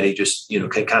your daddy, just,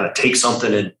 can kind of take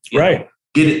something and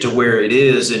get it to where it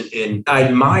is. And I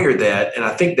admire that. And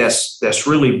I think that's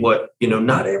really what,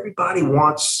 not everybody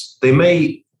wants. They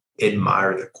may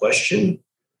admire the question,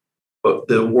 but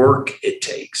the work it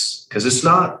takes, because it's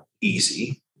not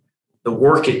easy. The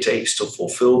work it takes to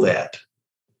fulfill that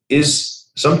is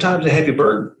sometimes a heavy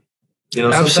burden.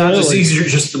 Sometimes it's easier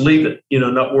just to leave it,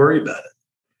 not worry about it.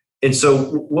 And so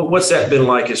what's that been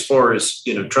like as far as,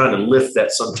 trying to lift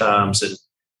that sometimes and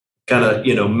kind of,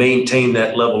 maintain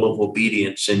that level of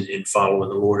obedience in following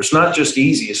the Lord? It's not just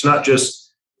easy. It's not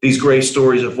just these great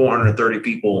stories of 430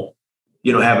 people,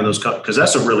 having those, because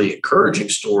that's a really encouraging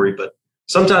story, but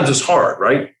sometimes it's hard,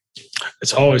 right?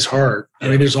 It's always hard. I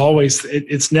mean, there's always,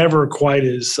 it's never quite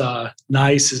as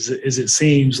nice as it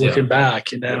seems looking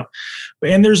back, and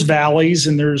there's valleys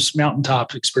and there's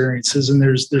mountaintop experiences and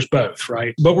there's both,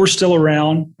 right? But we're still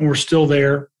around and we're still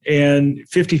there. And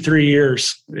 53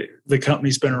 years, the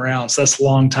company's been around. So that's a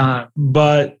long time,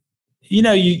 but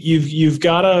you've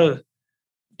got to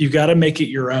make it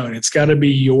your own. It's got to be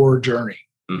your journey.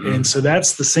 Mm-hmm. And so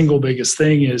that's the single biggest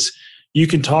thing is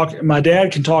my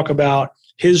dad can talk about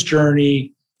his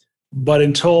journey, but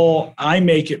until I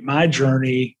make it my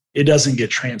journey, it doesn't get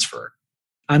transferred.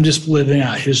 I'm just living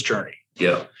out his journey.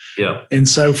 Yeah. Yeah. And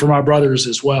so for my brothers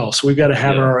as well. So we've got to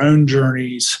have our own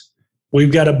journeys.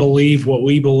 We've got to believe what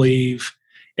we believe.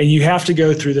 And you have to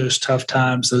go through those tough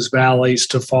times, those valleys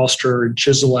to foster and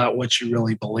chisel out what you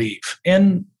really believe.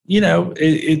 And,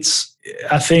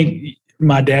 I think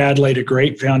my dad laid a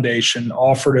great foundation,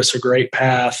 offered us a great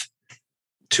path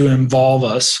to involve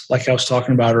us, like I was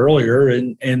talking about earlier.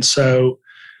 And so,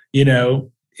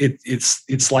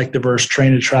 it's like the verse,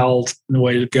 train a child in the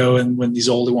way to go, and when he's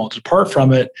old, he won't depart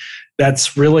from it.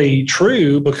 That's really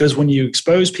true, because when you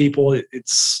expose people, it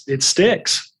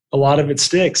sticks. A lot of it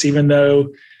sticks, even though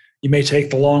you may take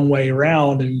the long way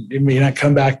around and it may not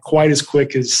come back quite as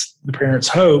quick as the parents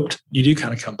hoped. You do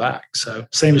kind of come back. So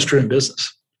same is true in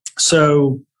business.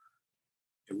 So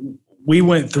we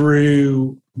went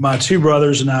through, my 2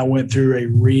 brothers and I went through a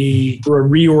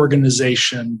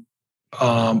reorganization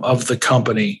of the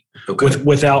company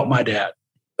without my dad.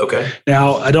 Okay.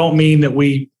 Now, I don't mean that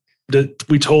we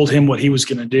told him what he was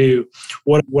going to do.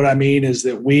 What I mean is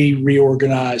that we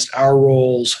reorganized our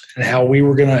roles and how we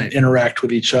were going to interact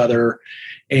with each other.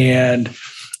 And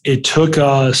it took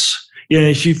us,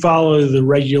 if you follow the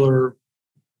regular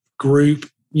group,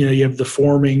 you have the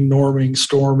forming, norming,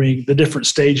 storming, the different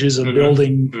stages of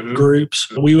building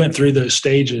groups. We went through those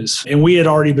stages, and we had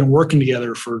already been working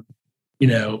together for,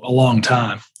 a long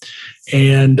time.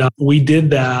 And we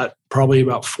did that probably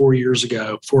about 4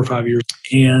 or 5 years.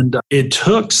 And it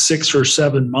took 6 or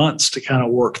 7 months to kind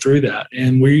of work through that.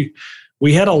 And we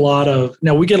had a lot of,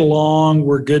 now we get along,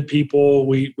 we're good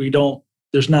people.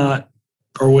 There's not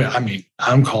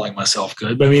I'm calling myself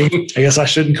good, but I guess I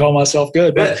shouldn't call myself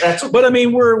good. But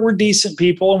we're decent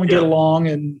people and we get along,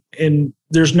 and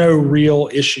there's no real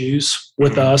issues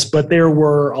with us. But there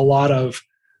were a lot of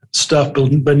stuff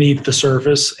beneath the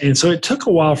surface, and so it took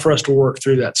a while for us to work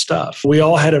through that stuff. We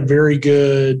all had a very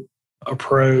good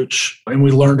approach, and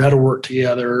we learned how to work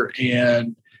together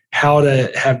and how to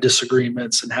have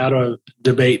disagreements and how to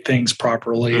debate things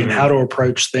properly and how to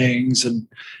approach things and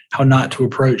how not to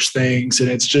approach things. And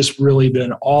it's just really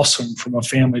been awesome from a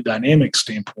family dynamic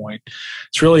standpoint.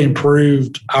 It's really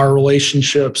improved our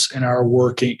relationships and our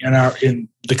working and in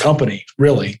the company,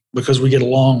 really, because we get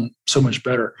along so much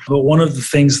better. But one of the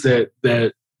things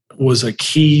that was a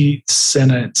key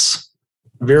sentence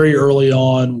very early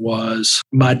on was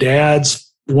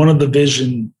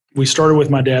we started with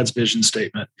my dad's vision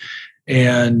statement.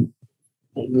 And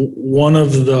one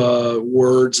of the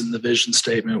words in the vision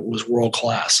statement was world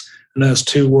class. And that's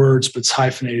two words, but it's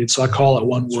hyphenated. So I call it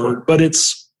one word, but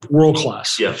it's world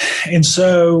class. Yeah. And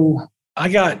so I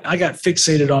got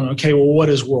fixated on, okay, well, what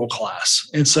is world class?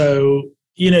 And so,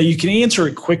 you can answer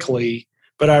it quickly,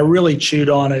 but I really chewed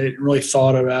on it and really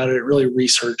thought about it, really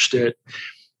researched it.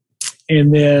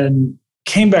 And then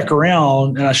came back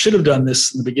around, and I should have done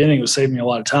this in the beginning. It would save me a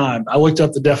lot of time. I looked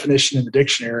up the definition in the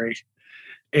dictionary,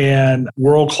 and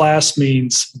world class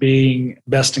means being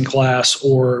best in class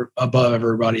or above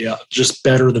everybody else, just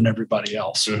better than everybody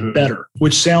else, better,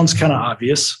 which sounds kind of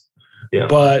obvious. Yeah.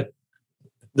 But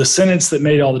the sentence that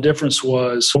made all the difference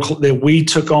was that we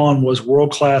took on was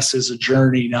world class is a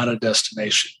journey, not a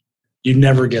destination. You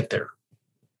never get there.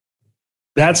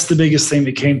 That's the biggest thing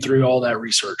that came through all that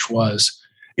research was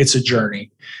it's a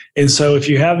journey. And so if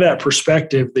you have that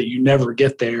perspective that you never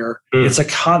get there, it's a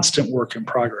constant work in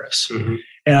progress.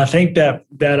 And I think that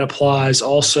applies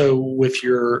also with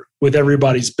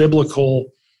everybody's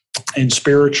biblical and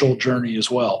spiritual journey as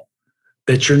well,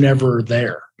 that you're never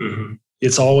there.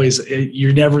 It's always,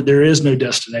 there is no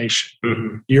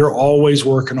destination. You're always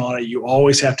working on it. You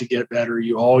always have to get better.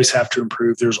 You always have to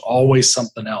improve. There's always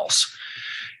something else.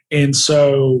 And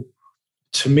so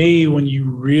to me, when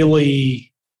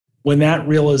that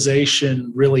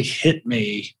realization really hit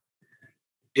me,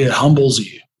 it humbles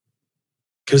you,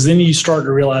 because then you start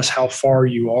to realize how far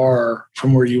you are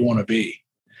from where you want to be.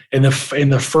 And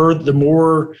the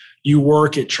more you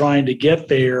work at trying to get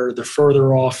there, the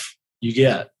further off you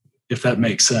get, if that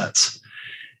makes sense.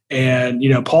 And,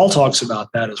 Paul talks about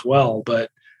that as well, but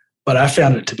I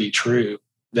found it to be true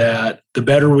that the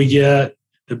better we get,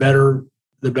 the better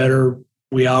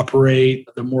we operate,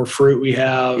 the more fruit we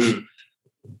have,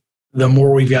 the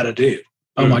more we've got to do.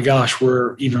 Oh my gosh,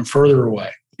 we're even further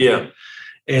away. Yeah.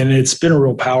 And it's been a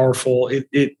real powerful,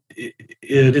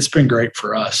 it's been great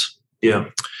for us. Yeah.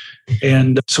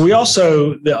 And so we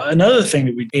also, another thing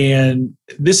that and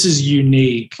this is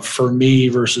unique for me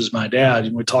versus my dad,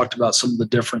 and we talked about some of the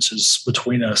differences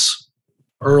between us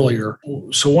earlier.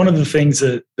 So one of the things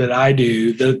that I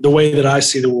do, the way that I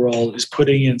see the world, is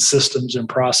putting in systems and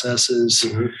processes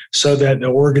so that the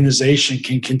organization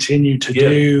can continue to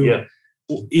do,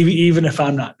 even if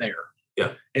I'm not there.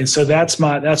 Yeah. And so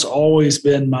that's always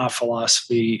been my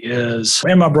philosophy is,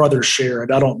 and my brothers share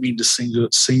it. I don't mean to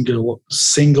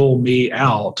single me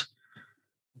out,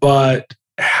 but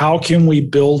how can we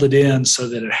build it in so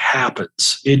that it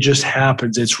happens? It just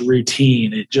happens. It's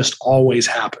routine. It just always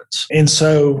happens. And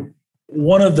so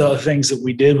one of the things that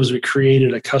we did was we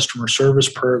created a customer service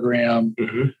program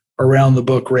around the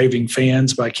book Raving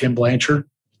Fans by Ken Blanchard.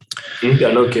 I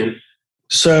know Ken.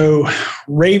 So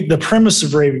the premise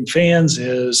of Raving Fans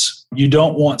is you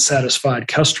don't want satisfied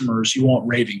customers, you want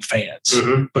raving fans.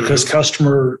 Because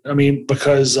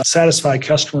satisfied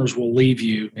customers will leave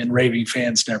you and raving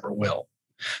fans never will.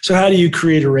 So how do you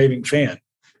create a raving fan?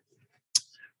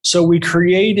 So we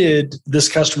created this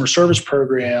customer service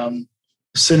program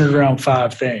centered around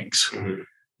 5 things. And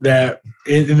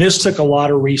this took a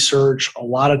lot of research, a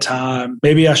lot of time.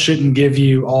 Maybe I shouldn't give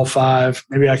you all 5.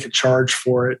 Maybe I could charge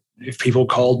for it if people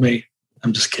called me.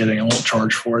 I'm just kidding. I won't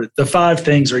charge for it. The 5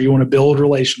 things are: you want to build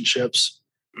relationships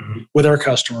with our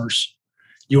customers.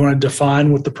 You want to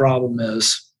define what the problem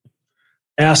is.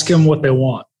 Ask them what they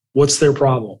want. What's their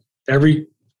problem? Every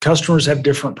customers have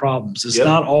different problems. It's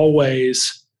not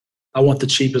always, I want the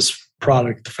cheapest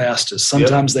product the fastest.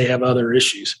 Sometimes they have other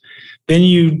issues. Then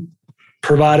you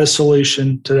provide a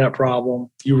solution to that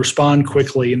problem. You respond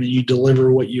quickly, and then you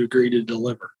deliver what you agree to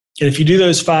deliver. And if you do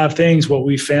those 5 things, what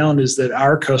we found is that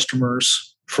our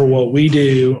customers, for what we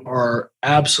do, are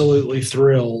absolutely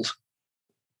thrilled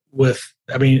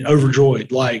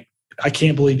overjoyed. Like, I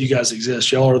can't believe you guys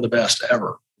exist. Y'all are the best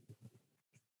ever.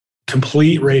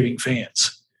 Complete raving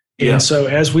fans. And so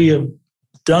as we have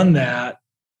done that,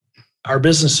 our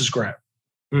business has grown.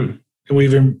 And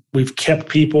we've kept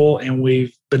people, and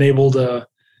we've been able to,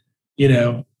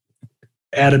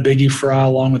 add a Biggie Fry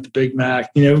along with the Big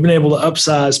Mac. We've been able to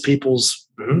upsize people's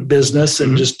business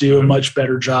and just do a much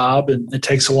better job. And it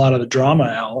takes a lot of the drama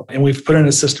out. And we've put in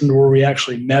a system to where we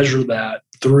actually measure that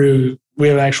we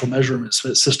have an actual measurement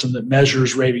system that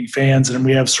measures raving fans. And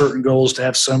we have certain goals to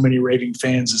have so many raving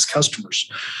fans as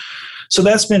customers. So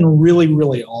that's been really,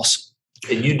 really awesome.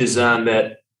 And you designed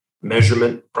that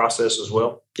measurement process as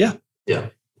well? Yeah. Yeah.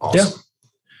 Awesome. Yeah.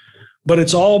 But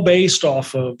it's all based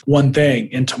off of one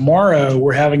thing. And tomorrow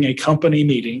we're having a company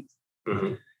meeting.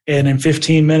 And in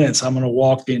 15 minutes, I'm going to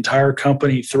walk the entire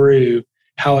company through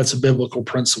how it's a biblical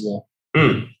principle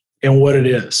and what it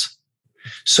is.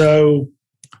 So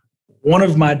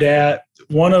my dad's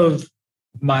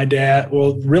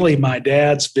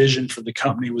vision for the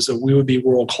company was that we would be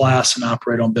world-class and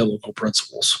operate on biblical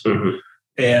principles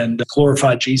and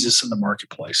glorify Jesus in the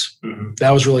marketplace. That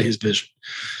was really his vision.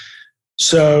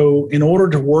 So in order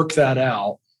to work that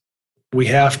out, we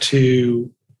have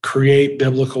to create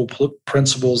biblical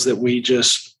principles that we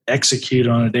just execute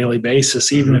on a daily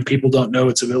basis, even if people don't know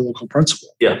it's a biblical principle.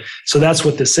 Yeah. So that's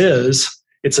what this is.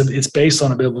 It's based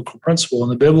on a biblical principle.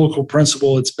 And the biblical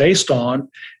principle it's based on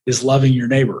is loving your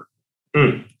neighbor.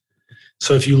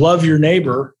 So if you love your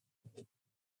neighbor,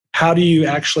 how do you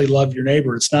actually love your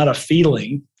neighbor? It's not a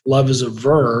feeling. Love is a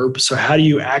verb. So how do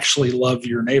you actually love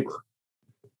your neighbor?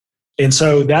 And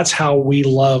so that's how we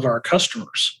love our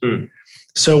customers.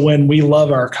 So when we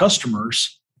love our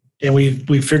customers and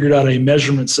we figured out a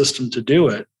measurement system to do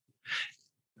it,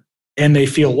 and they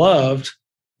feel loved,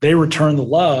 they return the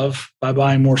love by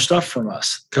buying more stuff from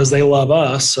us because they love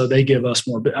us. So they give us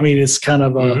more. I mean, it's kind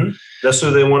of a, that's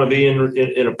who they want to be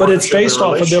in a, but it's based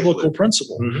off a biblical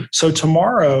principle. So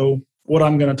tomorrow, what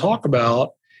I'm going to talk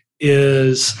about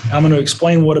is I'm going to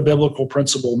explain what a biblical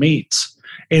principle means.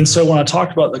 And so when I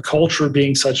talked about the culture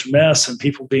being such a mess and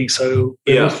people being so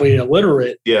biblically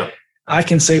illiterate, I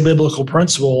can say biblical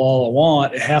principle all I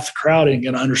want, and half the crowd ain't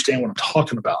going to understand what I'm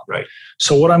talking about. Right.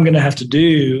 So what I'm going to have to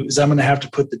do is I'm going to have to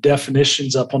put the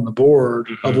definitions up on the board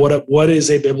of what is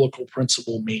a biblical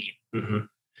principle mean.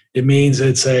 It means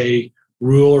it's a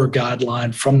rule or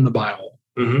guideline from the Bible.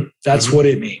 That's what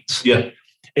it means. Yeah.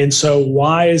 And so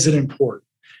why is it important?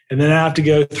 And then I have to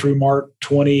go through Mark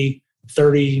 20,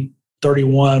 30,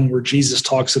 31, where Jesus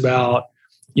talks about,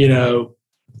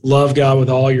 love God with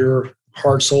all your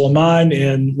heart, soul, and mind,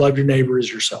 and love your neighbor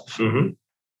as yourself.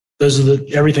 Those are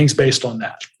everything's based on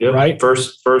that, right?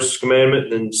 First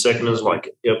commandment, and second is like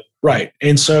it. Yep. Right.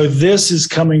 And so this is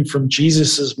coming from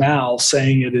Jesus's mouth,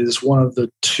 saying it is one of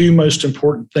the two most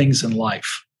important things in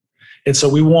life. And so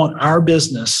we want our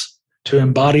business to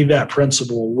embody that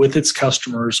principle with its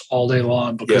customers all day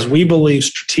long, because we believe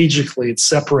strategically it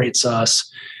separates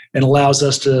us and allows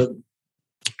us to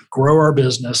grow our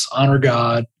business, honor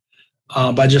God,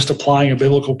 by just applying a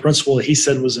biblical principle that he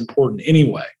said was important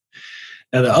anyway.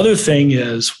 Now, the other thing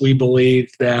is we believe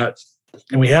that,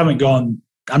 and we haven't gone,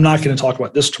 I'm not going to talk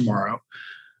about this tomorrow,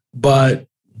 but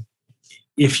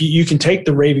if you can take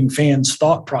the raving fans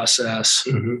thought process,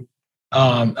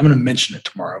 I'm going to mention it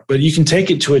tomorrow, but you can take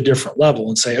it to a different level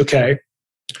and say, okay,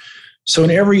 so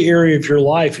in every area of your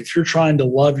life, if you're trying to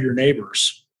love your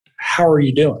neighbors, how are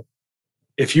you doing?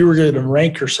 If you were going to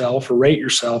rank yourself or rate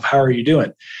yourself, how are you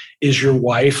doing? Is your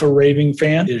wife a raving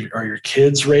fan? Are your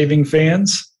kids raving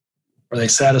fans? Are they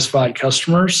satisfied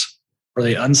customers? Are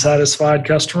they unsatisfied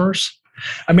customers?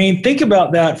 I mean, think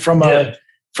about that from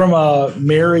a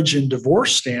marriage and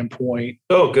divorce standpoint.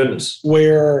 Oh, goodness.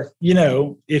 Where,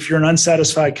 if you're an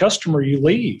unsatisfied customer, you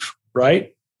leave,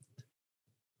 right?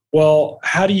 Well,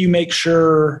 how do you make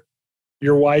sure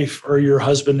your wife or your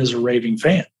husband is a raving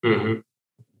fan?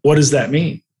 What does that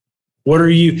mean? Are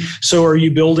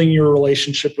you building your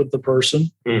relationship with the person?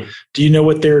 Do you know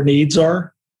what their needs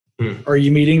are? Are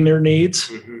you meeting their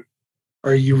needs?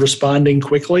 Are you responding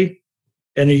quickly?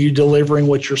 And are you delivering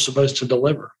what you're supposed to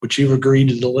deliver, what you've agreed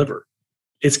to deliver?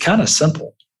 It's kind of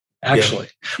simple, actually,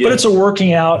 but it's a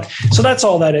working out. So that's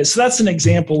all that is. So that's an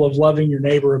example of loving your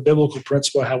neighbor, a biblical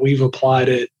principle, how we've applied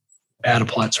it at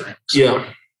Applied Ceramics.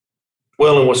 Yeah.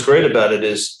 Well, and what's great about it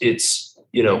is it's,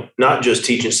 not just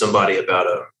teaching somebody about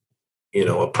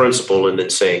a principle and then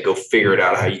saying, go figure it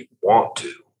out how you want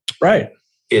to. Right.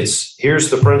 It's here's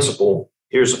the principle.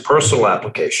 Here's a personal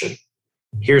application.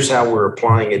 Here's how we're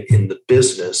applying it in the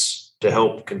business to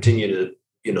help continue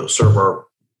to, serve our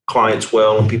clients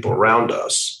well and people around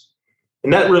us.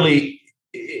 And that really,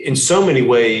 in so many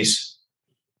ways,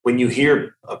 when you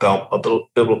hear about a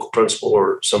biblical principle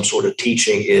or some sort of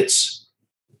teaching, it's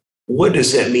what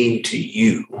does that mean to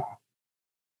you?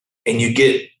 And you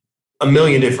get a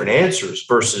million different answers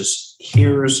versus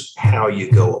here's how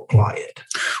you go apply it.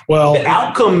 Well, the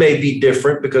outcome may be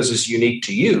different because it's unique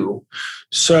to you.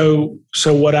 So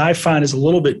what I find is a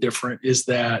little bit different is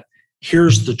that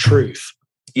here's the truth.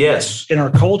 Yes. In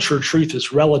our culture, truth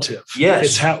is relative.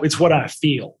 Yes. It's what I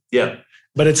feel. Yeah.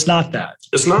 But it's not that.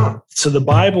 It's not. So the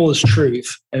Bible is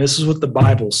truth, and this is what the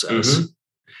Bible says. Mm-hmm.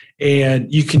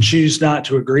 And you can choose not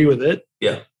to agree with it.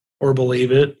 Yeah. Or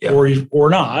believe it, yeah. or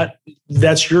not.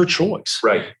 That's your choice.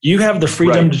 Right. You have the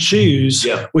freedom to choose,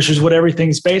 yeah. which is what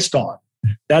everything's based on.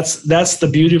 That's the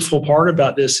beautiful part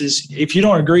about this is if you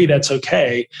don't agree, that's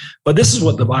okay. But this is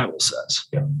what the Bible says.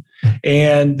 Yeah.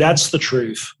 And that's the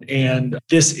truth. And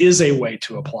this is a way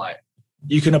to apply it.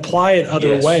 You can apply it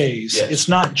other ways. Yes. It's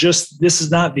not just, this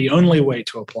is not the only way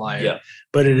to apply it,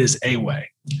 but it is a way.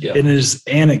 Yeah. It is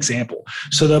an example.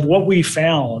 So that what we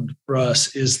found,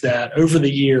 Russ, is that over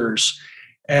the years,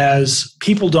 as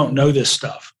people don't know this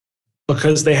stuff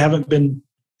because they haven't been,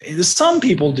 some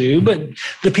people do, but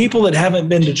the people that haven't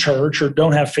been to church or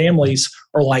don't have families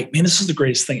are like, man, this is the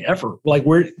greatest thing ever.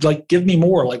 Give me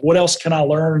more. Like, what else can I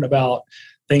learn about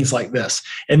things like this?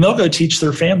 And they'll go teach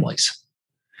their families.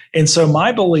 And so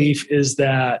my belief is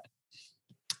that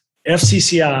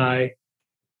FCCI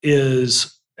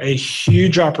is a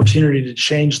huge opportunity to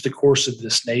change the course of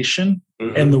this nation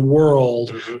and the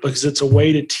world because it's a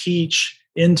way to teach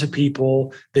into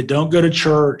people that don't go to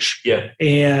church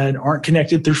and aren't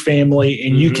connected through family,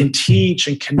 and you can teach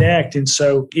and connect. And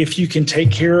so if you can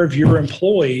take care of your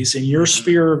employees in your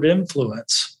sphere of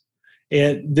influence,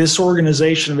 and this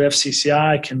organization of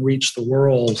FCCI can reach the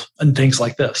world and things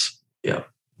like this. Yeah.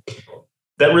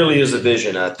 That really is a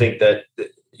vision. I think that,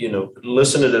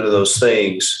 listening to those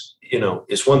things,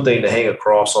 it's one thing to hang a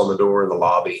cross on the door in the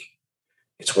lobby.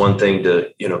 It's one thing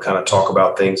to, kind of talk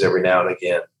about things every now and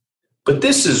again. But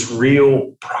this is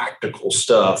real practical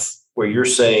stuff where you're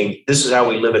saying, this is how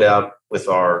we live it out with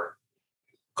our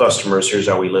customers. Here's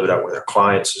how we live it out with our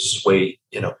clients. This is the way,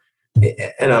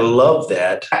 and I love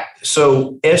that.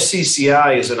 So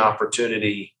FCCI is an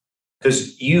opportunity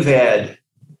because you've had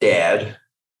Dad.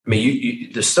 I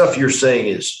mean, the stuff you're saying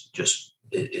is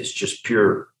just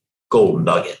pure gold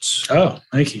nuggets. Oh,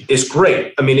 thank you. It's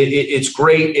great. I mean, it's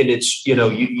great. And it's,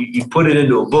 you put it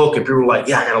into a book and people are like,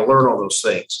 yeah, I got to learn all those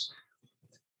things.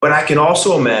 But I can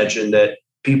also imagine that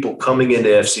people coming into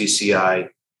FCCI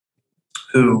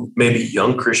who may be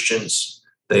young Christians,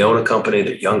 they own a company,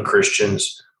 they're young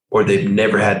Christians, or they've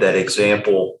never had that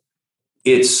example.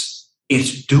 It's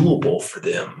doable for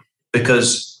them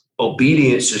because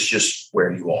obedience is just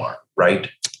where you are, right?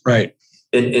 Right.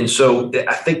 And so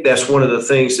I think that's one of the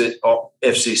things that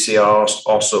FCCI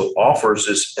also offers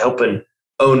is helping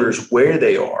owners where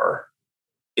they are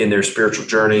in their spiritual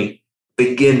journey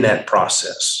begin that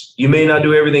process. You may not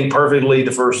do everything perfectly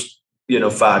the first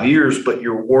 5 years, but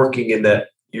you're working in that.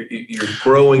 You're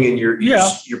growing and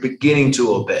you're beginning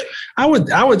to obey. I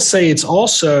would say it's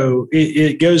also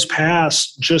it goes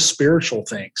past just spiritual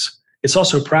things. It's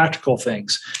also practical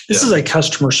things. This is a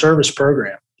customer service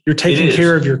program. You're taking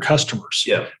care of your customers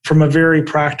from a very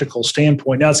practical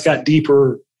standpoint. Now it's got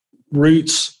deeper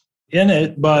roots in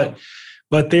it, but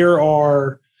there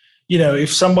are,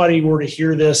 if somebody were to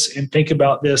hear this and think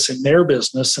about this in their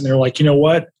business and they're like, you know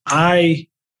what, I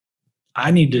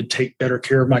need to take better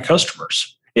care of my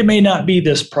customers. It may not be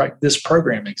this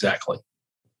program exactly.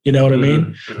 You know what I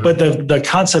mean? Mm-hmm. But the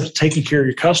concept of taking care of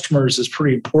your customers is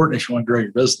pretty important if you want to grow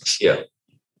your business. Yeah.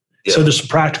 So there's some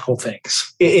practical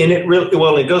things. And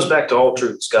it goes back to all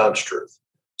truth, it's God's truth.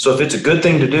 So if it's a good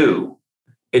thing to do,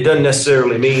 it doesn't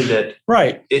necessarily mean that.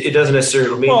 Right. It doesn't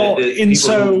necessarily mean that. And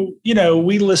so,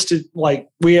 we listed,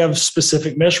 we have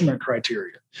specific measurement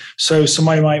criteria. So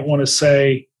somebody might want to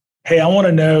say, hey, I want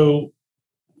to know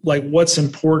what's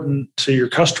important to your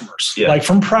customers,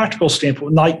 from a practical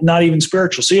standpoint, not even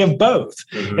spiritual. So you have both.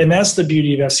 Mm-hmm. And that's the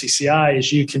beauty of FCCI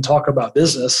is you can talk about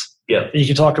business. Yeah. And you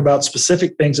can talk about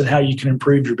specific things and how you can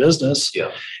improve your business.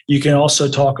 Yeah. You can also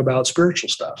talk about spiritual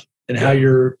stuff and how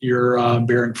you're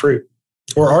bearing fruit.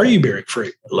 Or are you bearing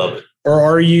fruit? I love it. Or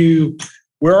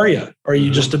where are you? Are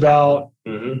you just about,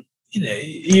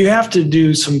 you have to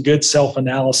do some good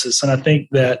self-analysis. And I think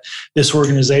that this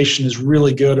organization is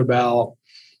really good about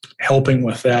helping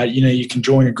with that. You can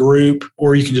join a group,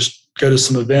 or you can just go to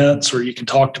some events, or you can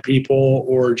talk to people,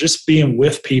 or just being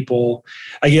with people,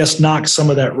 I guess, knock some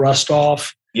of that rust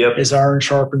off. Yep. As iron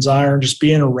sharpens iron, just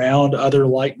being around other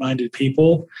like-minded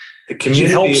people. The community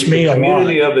helps me a lot. The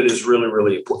community of it is really,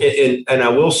 really important. And I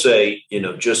will say,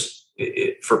 just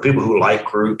for people who like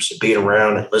groups and being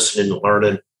around and listening and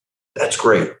learning, That's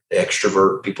great.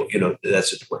 Extrovert people,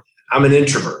 that's it. I'm an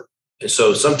introvert. And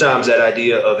so sometimes that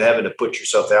idea of having to put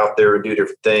yourself out there and do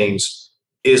different things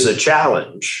is a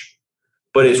challenge,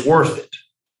 but it's worth it.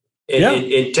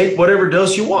 And take whatever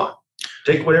dose you want.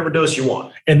 Take whatever dose you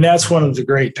want. And that's one of the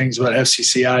great things about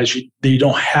FCCI is you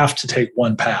don't have to take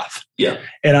one path. Yeah.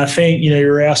 And I think,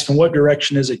 you're asking what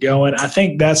direction is it going? I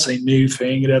think that's a new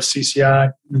thing at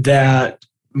FCCI, that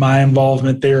my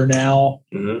involvement there now,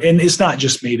 and it's not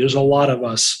just me, there's a lot of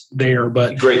us there,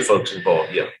 but great folks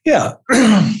involved. Yeah. Yeah.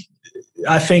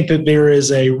 I think that there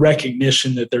is a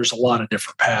recognition that there's a lot of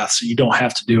different paths. So you don't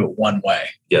have to do it one way.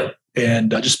 Yeah. And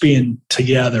just being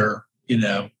together,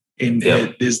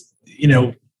 it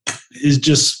is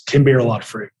just can bear a lot of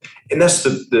fruit. And that's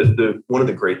the one of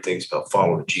the great things about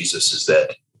following Jesus is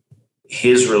that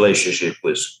his relationship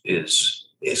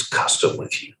is custom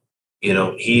with you.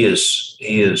 He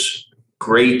is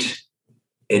great,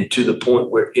 and to the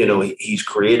point where he's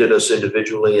created us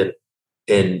individually,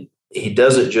 and he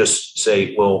doesn't just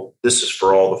say, well, this is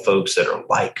for all the folks that are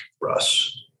like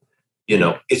us.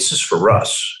 It's just for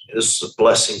us. This is a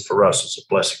blessing for us. It's a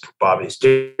blessing for Bobby. It's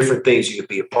different things you can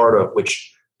be a part of,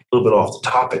 which a little bit off the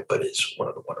topic, but it's one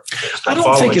of the wonderful things. I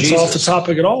don't think it's off the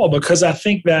topic at all, because I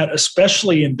think that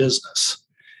especially in business,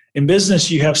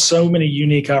 you have so many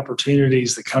unique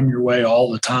opportunities that come your way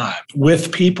all the time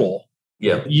with people.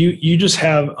 Yeah. You just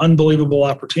have unbelievable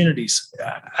opportunities.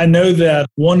 I know that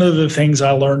one of the things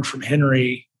I learned from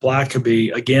Henry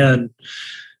Blackaby, again,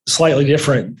 slightly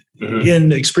different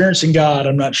in experiencing God.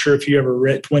 I'm not sure if you ever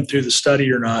went through the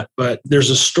study or not, but there's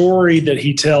a story that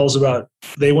he tells about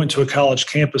they went to a college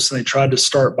campus and they tried to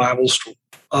start Bible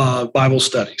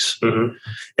studies. And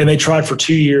they tried for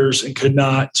 2 years and could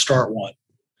not start one.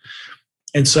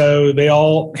 And so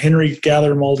Henry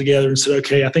gathered them all together and said,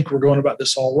 okay, I think we're going about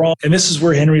this all wrong. And this is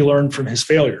where Henry learned from his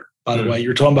failure, by the way.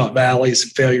 You're talking about valleys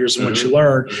and failures and what you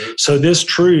learn. So this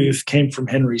truth came from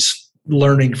Henry's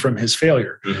learning from his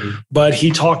failure. But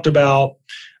he talked about,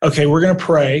 okay, we're going to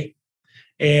pray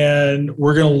and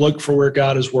we're going to look for where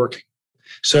God is working.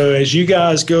 So as you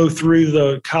guys go through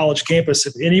the college campus,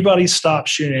 if anybody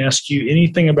stops you and asks you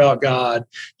anything about God,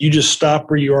 you just stop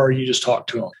where you are, you just talk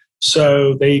to them.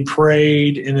 So they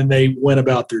prayed and then they went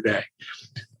about their day.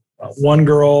 One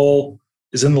girl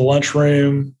is in the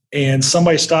lunchroom and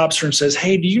somebody stops her and says,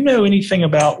 hey, do you know anything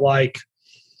about like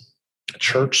a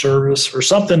church service or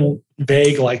something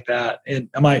vague like that? And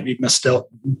I might be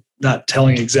not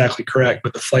telling exactly correct,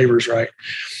 but the flavor's right.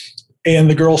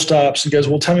 And the girl stops and goes,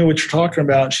 well, tell me what you're talking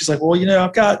about. And she's like, well,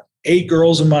 I've got 8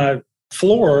 girls on my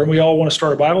floor and we all want to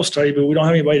start a Bible study, but we don't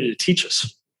have anybody to teach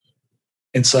us.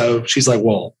 And so she's like,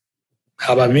 well,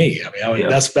 how about me?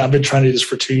 I've been trying to do this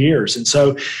for 2 years. And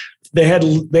so they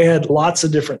had lots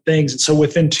of different things. And so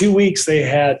within 2 weeks, they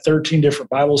had 13 different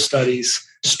Bible studies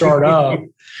start up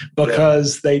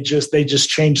because they just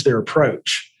changed their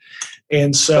approach.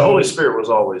 And so the Holy Spirit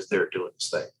was always there doing this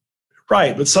thing.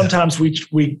 Right. But sometimes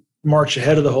we march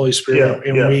ahead of the Holy Spirit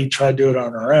and we try to do it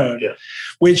on our own,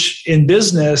 which in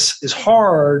business is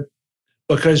hard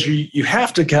because you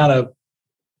have to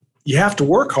you have to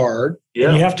work hard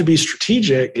and you have to be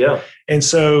strategic. Yeah. And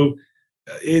so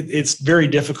it's very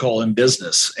difficult in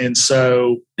business. And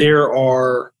so there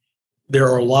are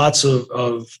lots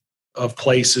of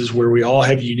places where we all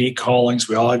have unique callings,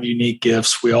 we all have unique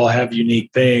gifts, we all have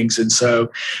unique things. And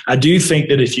so I do think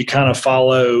that if you kind of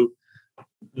follow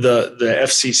the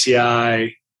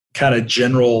FCCI kind of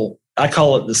general, I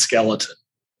call it the skeleton,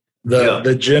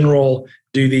 the general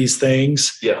do these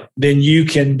things, then you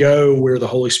can go where the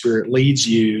Holy Spirit leads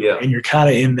you and you're kind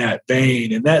of in that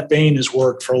vein. And that vein has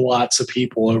worked for lots of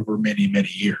people over many, many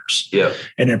years. Yeah.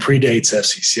 And it predates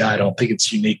FCCI. I don't think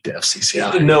it's unique to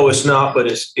FCCI. No, it's not, but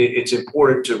it's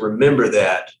important to remember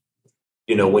that,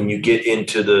 when you get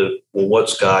into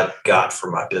what's God got for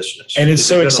my business? And it's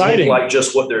so exciting. Like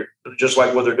just what they're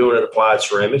doing at Applied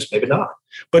Ceramics, maybe not.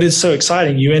 But it's so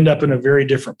exciting. You end up in a very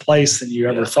different place than you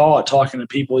ever thought. Talking to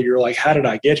people, you're like, how did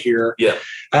I get here? Yeah.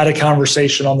 I had a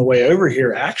conversation on the way over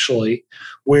here, actually,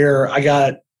 where I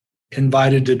got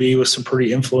invited to be with some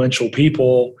pretty influential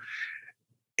people.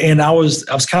 And I was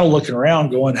kind of looking around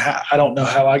going, I don't know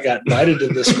how I got invited to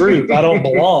this group. I don't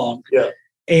belong. Yeah.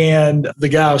 And the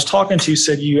guy I was talking to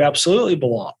said, you absolutely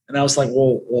belong. And I was like,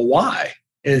 well, why?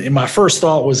 And my first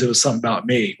thought was it was something about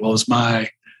me. Well, it was my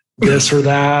this or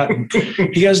that. And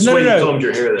he goes, no.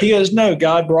 He goes, no,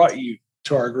 God brought you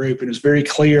to our group. And it was very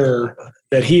clear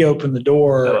that he opened the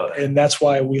door and that's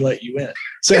why we let you in.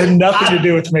 So it had nothing to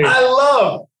do with me. I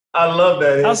love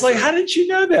that. I was like, how did you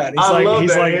know that?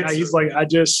 He's like,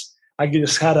 I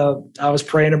was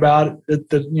praying about it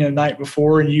the night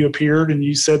before, and you appeared and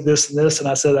you said this and this. And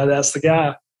I said, that's the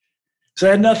guy. So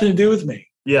it had nothing to do with me.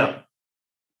 Yeah.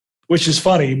 Which is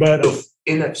funny, but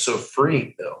isn't that so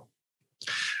freeing though?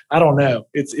 I don't know.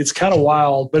 It's kind of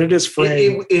wild, but it is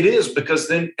freeing. It is, because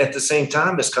then at the same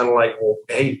time, it's kind of like, well,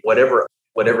 hey, whatever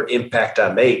impact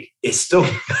I make, it's still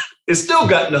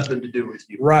got nothing to do with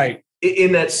you. Right.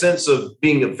 In that sense of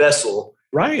being a vessel.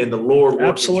 Right. And the Lord working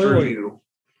Absolutely. through you.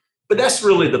 But that's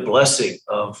really the blessing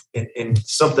of, and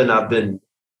something I've been,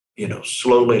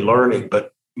 slowly learning,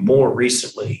 but more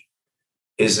recently,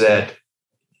 is that,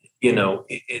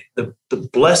 the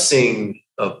blessing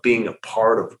of being a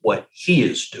part of what He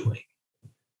is doing.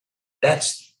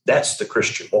 That's the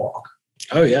Christian walk.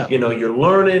 Oh yeah. You're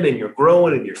learning and you're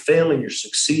growing and you're failing, you're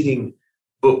succeeding,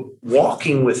 but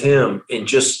walking with Him and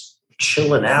just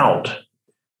chilling out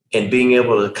and being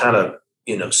able to kind of,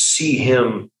 see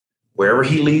Him wherever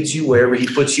He leads you, wherever He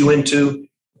puts you into.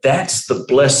 That's the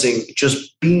blessing,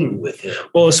 just being with Him.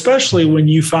 Well, especially when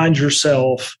you find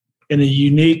yourself in a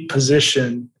unique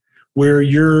position where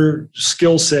your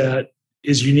skill set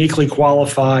is uniquely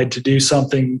qualified to do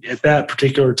something at that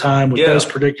particular time with those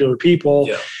particular people.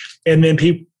 Yeah. And then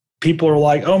people are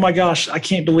like, oh my gosh, I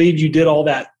can't believe you did all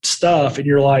that stuff. And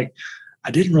you're like,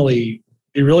 it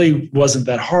really wasn't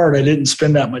that hard. I didn't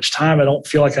spend that much time. I don't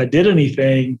feel like I did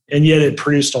anything. And yet it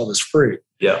produced all this fruit.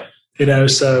 Yeah.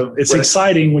 So it's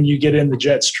exciting when you get in the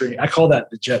jet stream. I call that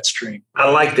the jet stream. I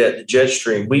like that, the jet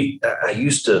stream. I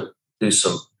used to do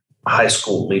some high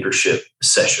school leadership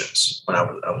sessions when I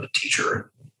was a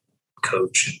teacher,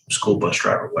 coach, and school bus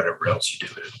driver, whatever else you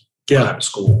do at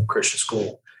school, Christian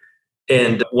school.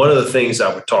 And one of the things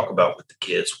I would talk about with the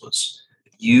kids was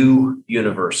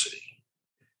university.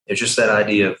 It's just that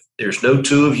idea of there's no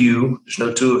two of you, there's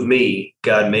no two of me.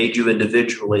 God made you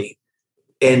individually.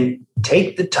 And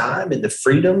take the time and the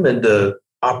freedom and the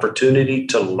opportunity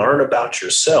to learn about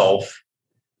yourself,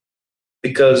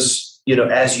 because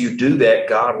as you do that,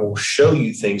 God will show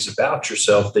you things about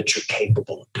yourself that you're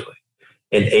capable of doing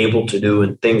and able to do,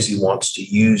 and things He wants to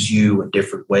use you in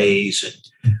different ways.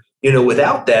 And,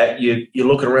 without that, you're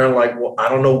looking around like, well, I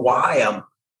don't know why I'm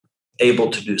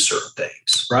able to do certain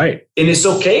things. Right. And it's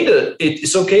okay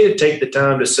to take the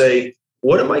time to say,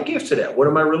 what am I gifted at? What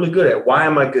am I really good at? Why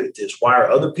am I good at this? Why are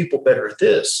other people better at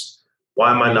this?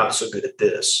 Why am I not so good at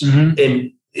this? Mm-hmm.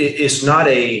 And it's not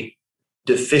a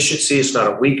deficiency. It's not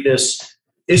a weakness.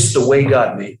 It's the way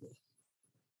God made me.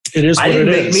 It is what I didn't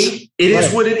it make is. me. It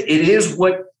is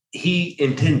what He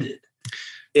intended.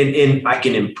 And I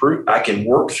can improve. I can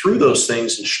work through those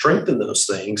things and strengthen those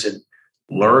things and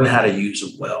learn how to use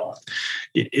them well.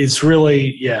 It's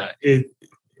really,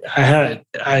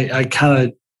 I kind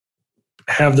of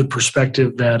have the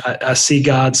perspective that I see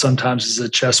God sometimes as a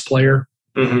chess player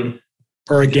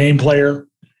or a game player.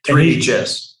 3D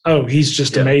chess. Oh, He's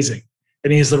just amazing.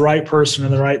 And He's the right person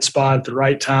in the right spot at the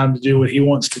right time to do what He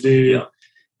wants to do. Yeah.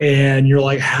 And you're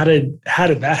like, how did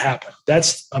that happen?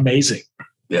 That's amazing.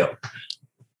 Yeah.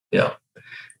 Yeah.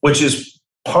 Which is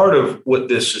part of what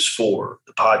this is for,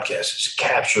 the podcast, is to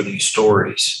capture these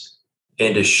stories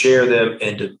and to share them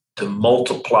and to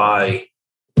multiply,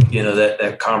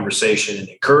 that conversation and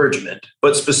encouragement.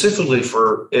 But specifically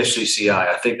for FCCI,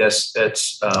 I think that's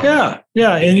And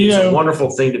it's a wonderful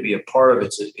thing to be a part of.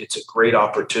 It's a great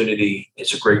opportunity.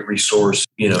 It's a great resource.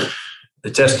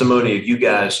 The testimony of you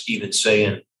guys even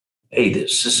saying, hey,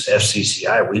 this is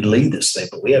FCCI. We lead this thing,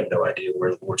 but we have no idea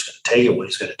where the Lord's going to take it, what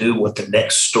He's going to do, what the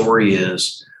next story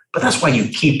is. But that's why you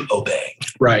keep obeying.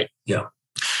 Right. Yeah.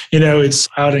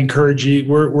 I would encourage you.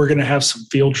 We're going to have some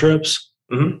field trips.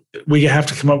 Mm-hmm. We have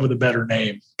to come up with a better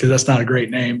name, because that's not a great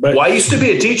name. But I used to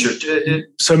be a teacher.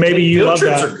 So maybe you love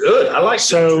that. Field trips are good. I like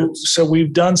field trips. So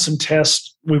we've done some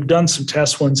tests. We've done some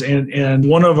test ones, and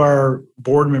one of our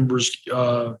board members,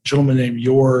 a gentleman named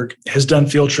Jorg, has done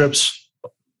field trips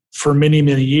for many,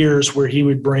 many years, where he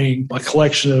would bring a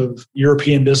collection of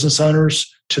European business owners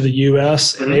to the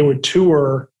U.S. and they would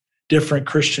tour different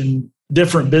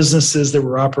businesses that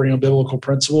were operating on biblical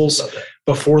principles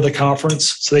before the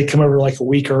conference. So they come over like a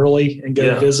week early and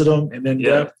go visit them and then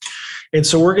go. And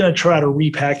so we're going to try to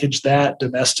repackage that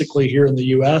domestically here in the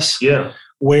U.S. Yeah.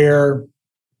 Where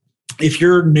if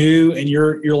you're new and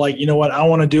you're like, you know what, I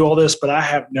want to do all this, but I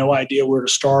have no idea where to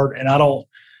start. And I don't,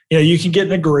 you can get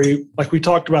in a group, like we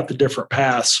talked about the different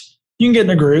paths. You can get in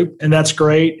a group, and that's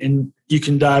great. And you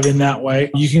can dive in that way.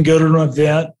 You can go to an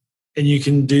event and you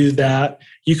can do that.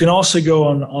 You can also go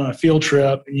on a field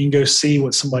trip and you can go see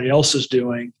what somebody else is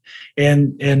doing.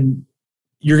 And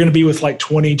you're going to be with like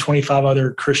 20, 25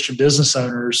 other Christian business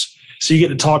owners. So you get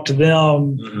to talk to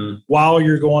them while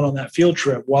you're going on that field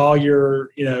trip, while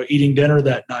you're, eating dinner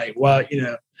that night,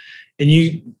 and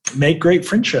you make great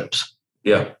friendships.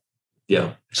 Yeah.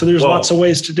 Yeah. So there's lots of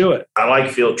ways to do it. I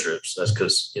like field trips. That's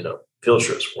because, field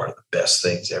trips are one of the best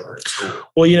things ever in school.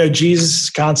 Well, Jesus'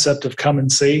 concept of come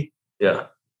and see. Yeah.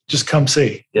 Just come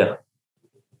see. Yeah.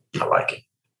 I like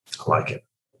it.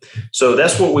 So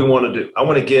that's what we want to do. I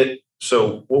want to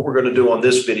so what we're going to do on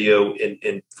this video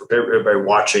and for everybody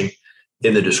watching,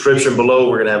 in the description below,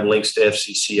 we're going to have links to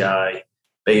FCCI,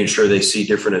 making sure they see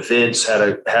different events, how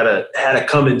to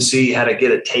come and see, how to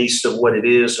get a taste of what it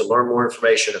is, to learn more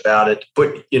information about it.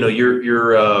 But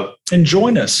and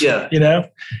join us. Yeah.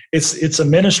 It's a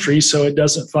ministry, so it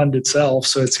doesn't fund itself.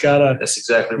 So it's gotta. That's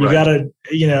exactly right.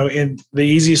 You gotta, and the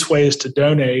easiest way is to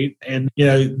donate. And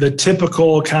the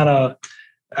typical kind of,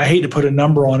 I hate to put a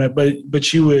number on it,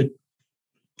 but you would.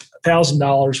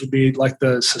 $1,000 would be like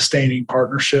the sustaining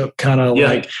partnership kind of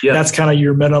that's kind of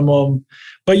your minimum,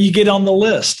 but you get on the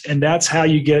list, and that's how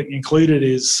you get included.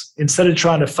 Is instead of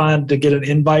trying to get an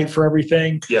invite for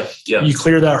everything, you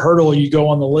clear that hurdle, you go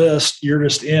on the list, you're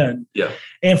just in. Yeah.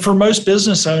 And for most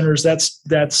business owners, that's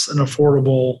an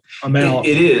affordable amount.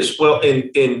 It is. Well,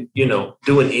 in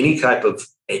doing any type of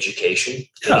education,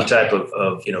 any type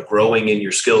of growing in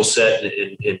your skill set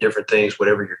in different things,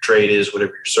 whatever your trade is,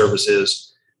 whatever your service is.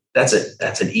 That's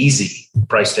an easy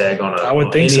price tag on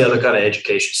any other kind of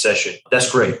education session. That's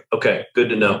great. Okay, good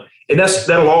to know. And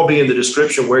that'll all be in the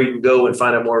description where you can go and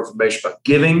find out more information about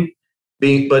giving,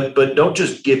 but don't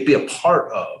just be a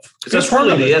part of, because that's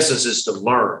really the essence, is to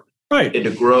learn, right, and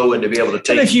to grow and to be able to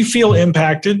take. And if you feel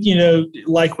impacted,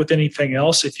 like with anything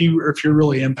else, if you're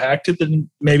really impacted, then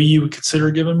maybe you would consider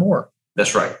giving more.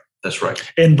 That's right. That's right.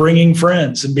 And bringing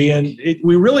friends and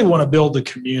we really want to build the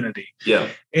community. Yeah.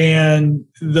 And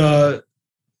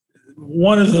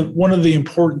one of the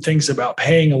important things about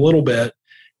paying a little bit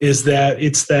is that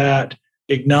it's that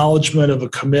acknowledgement of a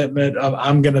commitment of,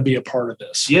 I'm going to be a part of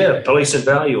this. Yeah. Placing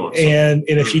value on something. And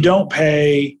if you don't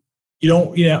pay,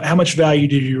 how much value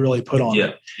did you really put on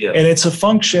it? Yeah. And it's a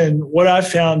function. What I've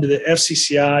found that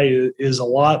FCCI is a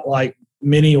lot like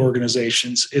many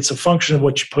organizations. It's a function of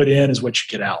what you put in is what you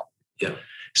get out. Yeah.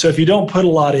 So if you don't put a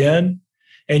lot in,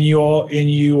 and you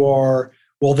are,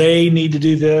 well, they need to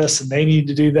do this and they need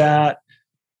to do that,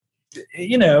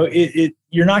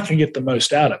 you're not going to get the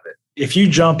most out of it. If you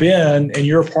jump in and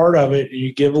you're a part of it, and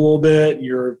you give a little bit,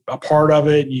 you're a part of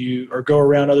it, or go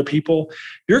around other people,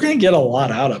 you're going to get a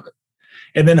lot out of it.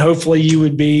 And then hopefully you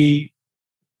would be,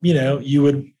 you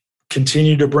would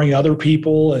continue to bring other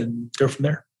people and go from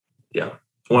there. Yeah.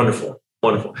 Wonderful.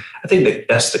 Wonderful. I think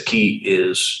that's the key,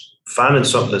 is finding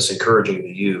something that's encouraging to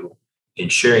you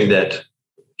and sharing that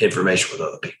information with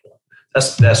other people.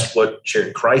 That's what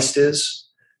sharing Christ is.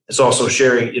 It's also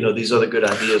sharing, these other good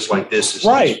ideas like this. Is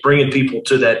right. Bringing people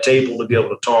to that table to be able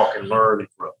to talk and learn and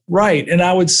grow. Right. And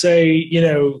I would say,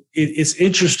 it's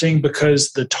interesting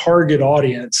because the target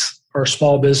audience are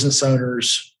small business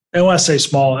owners. And when I say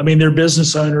small, I mean, they're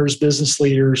business owners, business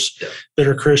leaders that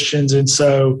are Christians. And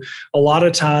so a lot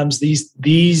of times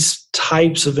these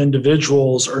types of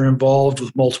individuals are involved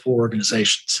with multiple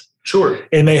organizations. Sure.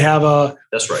 And they have a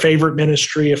favorite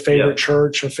ministry, a favorite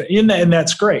church, and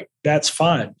that's great. That's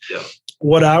fine. Yeah.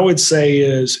 What I would say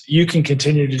is you can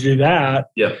continue to do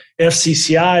that. Yeah.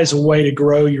 FCCI is a way to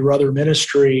grow your other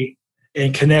ministry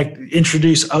and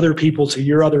introduce other people to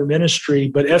your other ministry.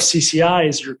 But FCCI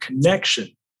is your connection.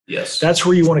 Yes. That's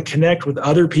where you want to connect with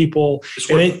other people.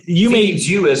 And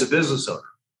you as a business owner.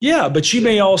 Yeah, but you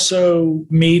may also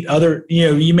meet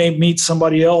you may meet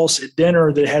somebody else at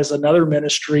dinner that has another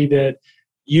ministry that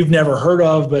you've never heard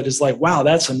of, but is like, wow,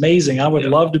 that's amazing. I would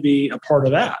love to be a part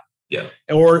of that. Yeah.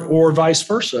 Or vice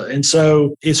versa. And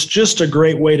so it's just a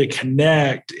great way to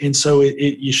connect. And so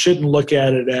you shouldn't look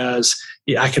at it as,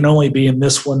 I can only be in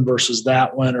this one versus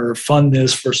that one, or fund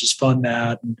this versus fund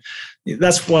that. And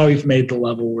that's why we've made the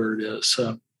level where it is.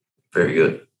 So. Very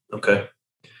good. Okay.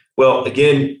 Well,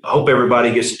 again, I hope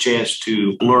everybody gets a chance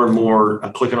to learn more,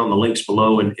 clicking on the links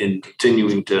below and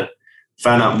continuing to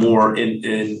find out more.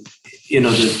 And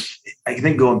I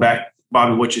think going back,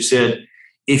 Bobby, what you said,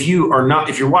 if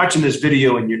you're watching this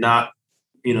video and you're not,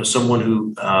 someone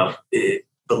who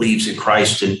believes in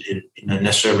Christ and not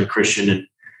necessarily Christian,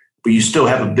 but you still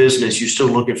have a business, you're still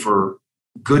looking for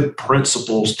good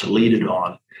principles to lead it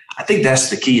on. I think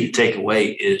that's the key to take away,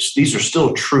 is these are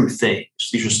still true things.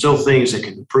 These are still things that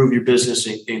can improve your business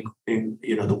and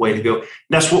the way to go. And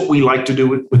that's what we like to do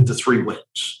with the 3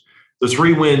 wins. The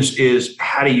 3 wins is,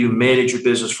 how do you manage your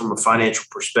business from a financial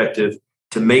perspective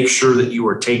to make sure that you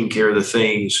are taking care of the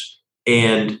things.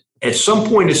 And at some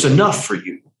point, it's enough for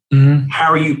you. Mm-hmm.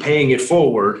 How are you paying it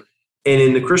forward? And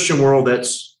in the Christian world,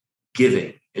 that's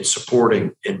giving and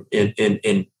supporting and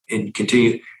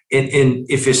continue. And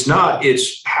if it's not,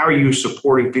 it's how are you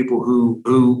supporting people who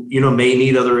may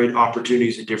need other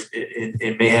opportunities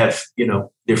and may have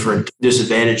different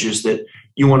disadvantages that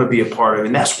you want to be a part of.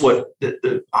 And that's what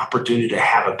the opportunity to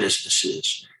have a business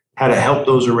is, how to help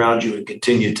those around you and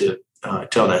continue to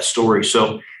tell that story.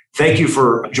 So thank you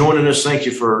for joining us. Thank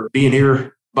you for being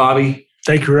here, Bobby.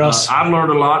 Thank you, Russ. I've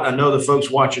learned a lot. I know the folks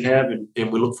watching have, and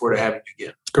we look forward to having you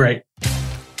again. Great.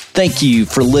 Thank you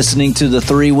for listening to the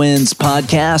 3 Wins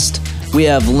podcast. We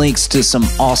have links to some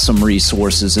awesome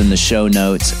resources in the show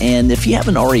notes. And if you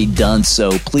haven't already done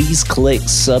so, please click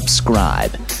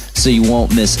subscribe so you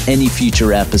won't miss any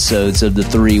future episodes of the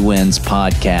 3 Wins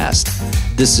podcast.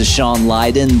 This is Sean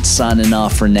Lydon signing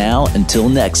off for now. Until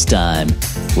next time,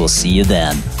 we'll see you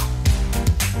then.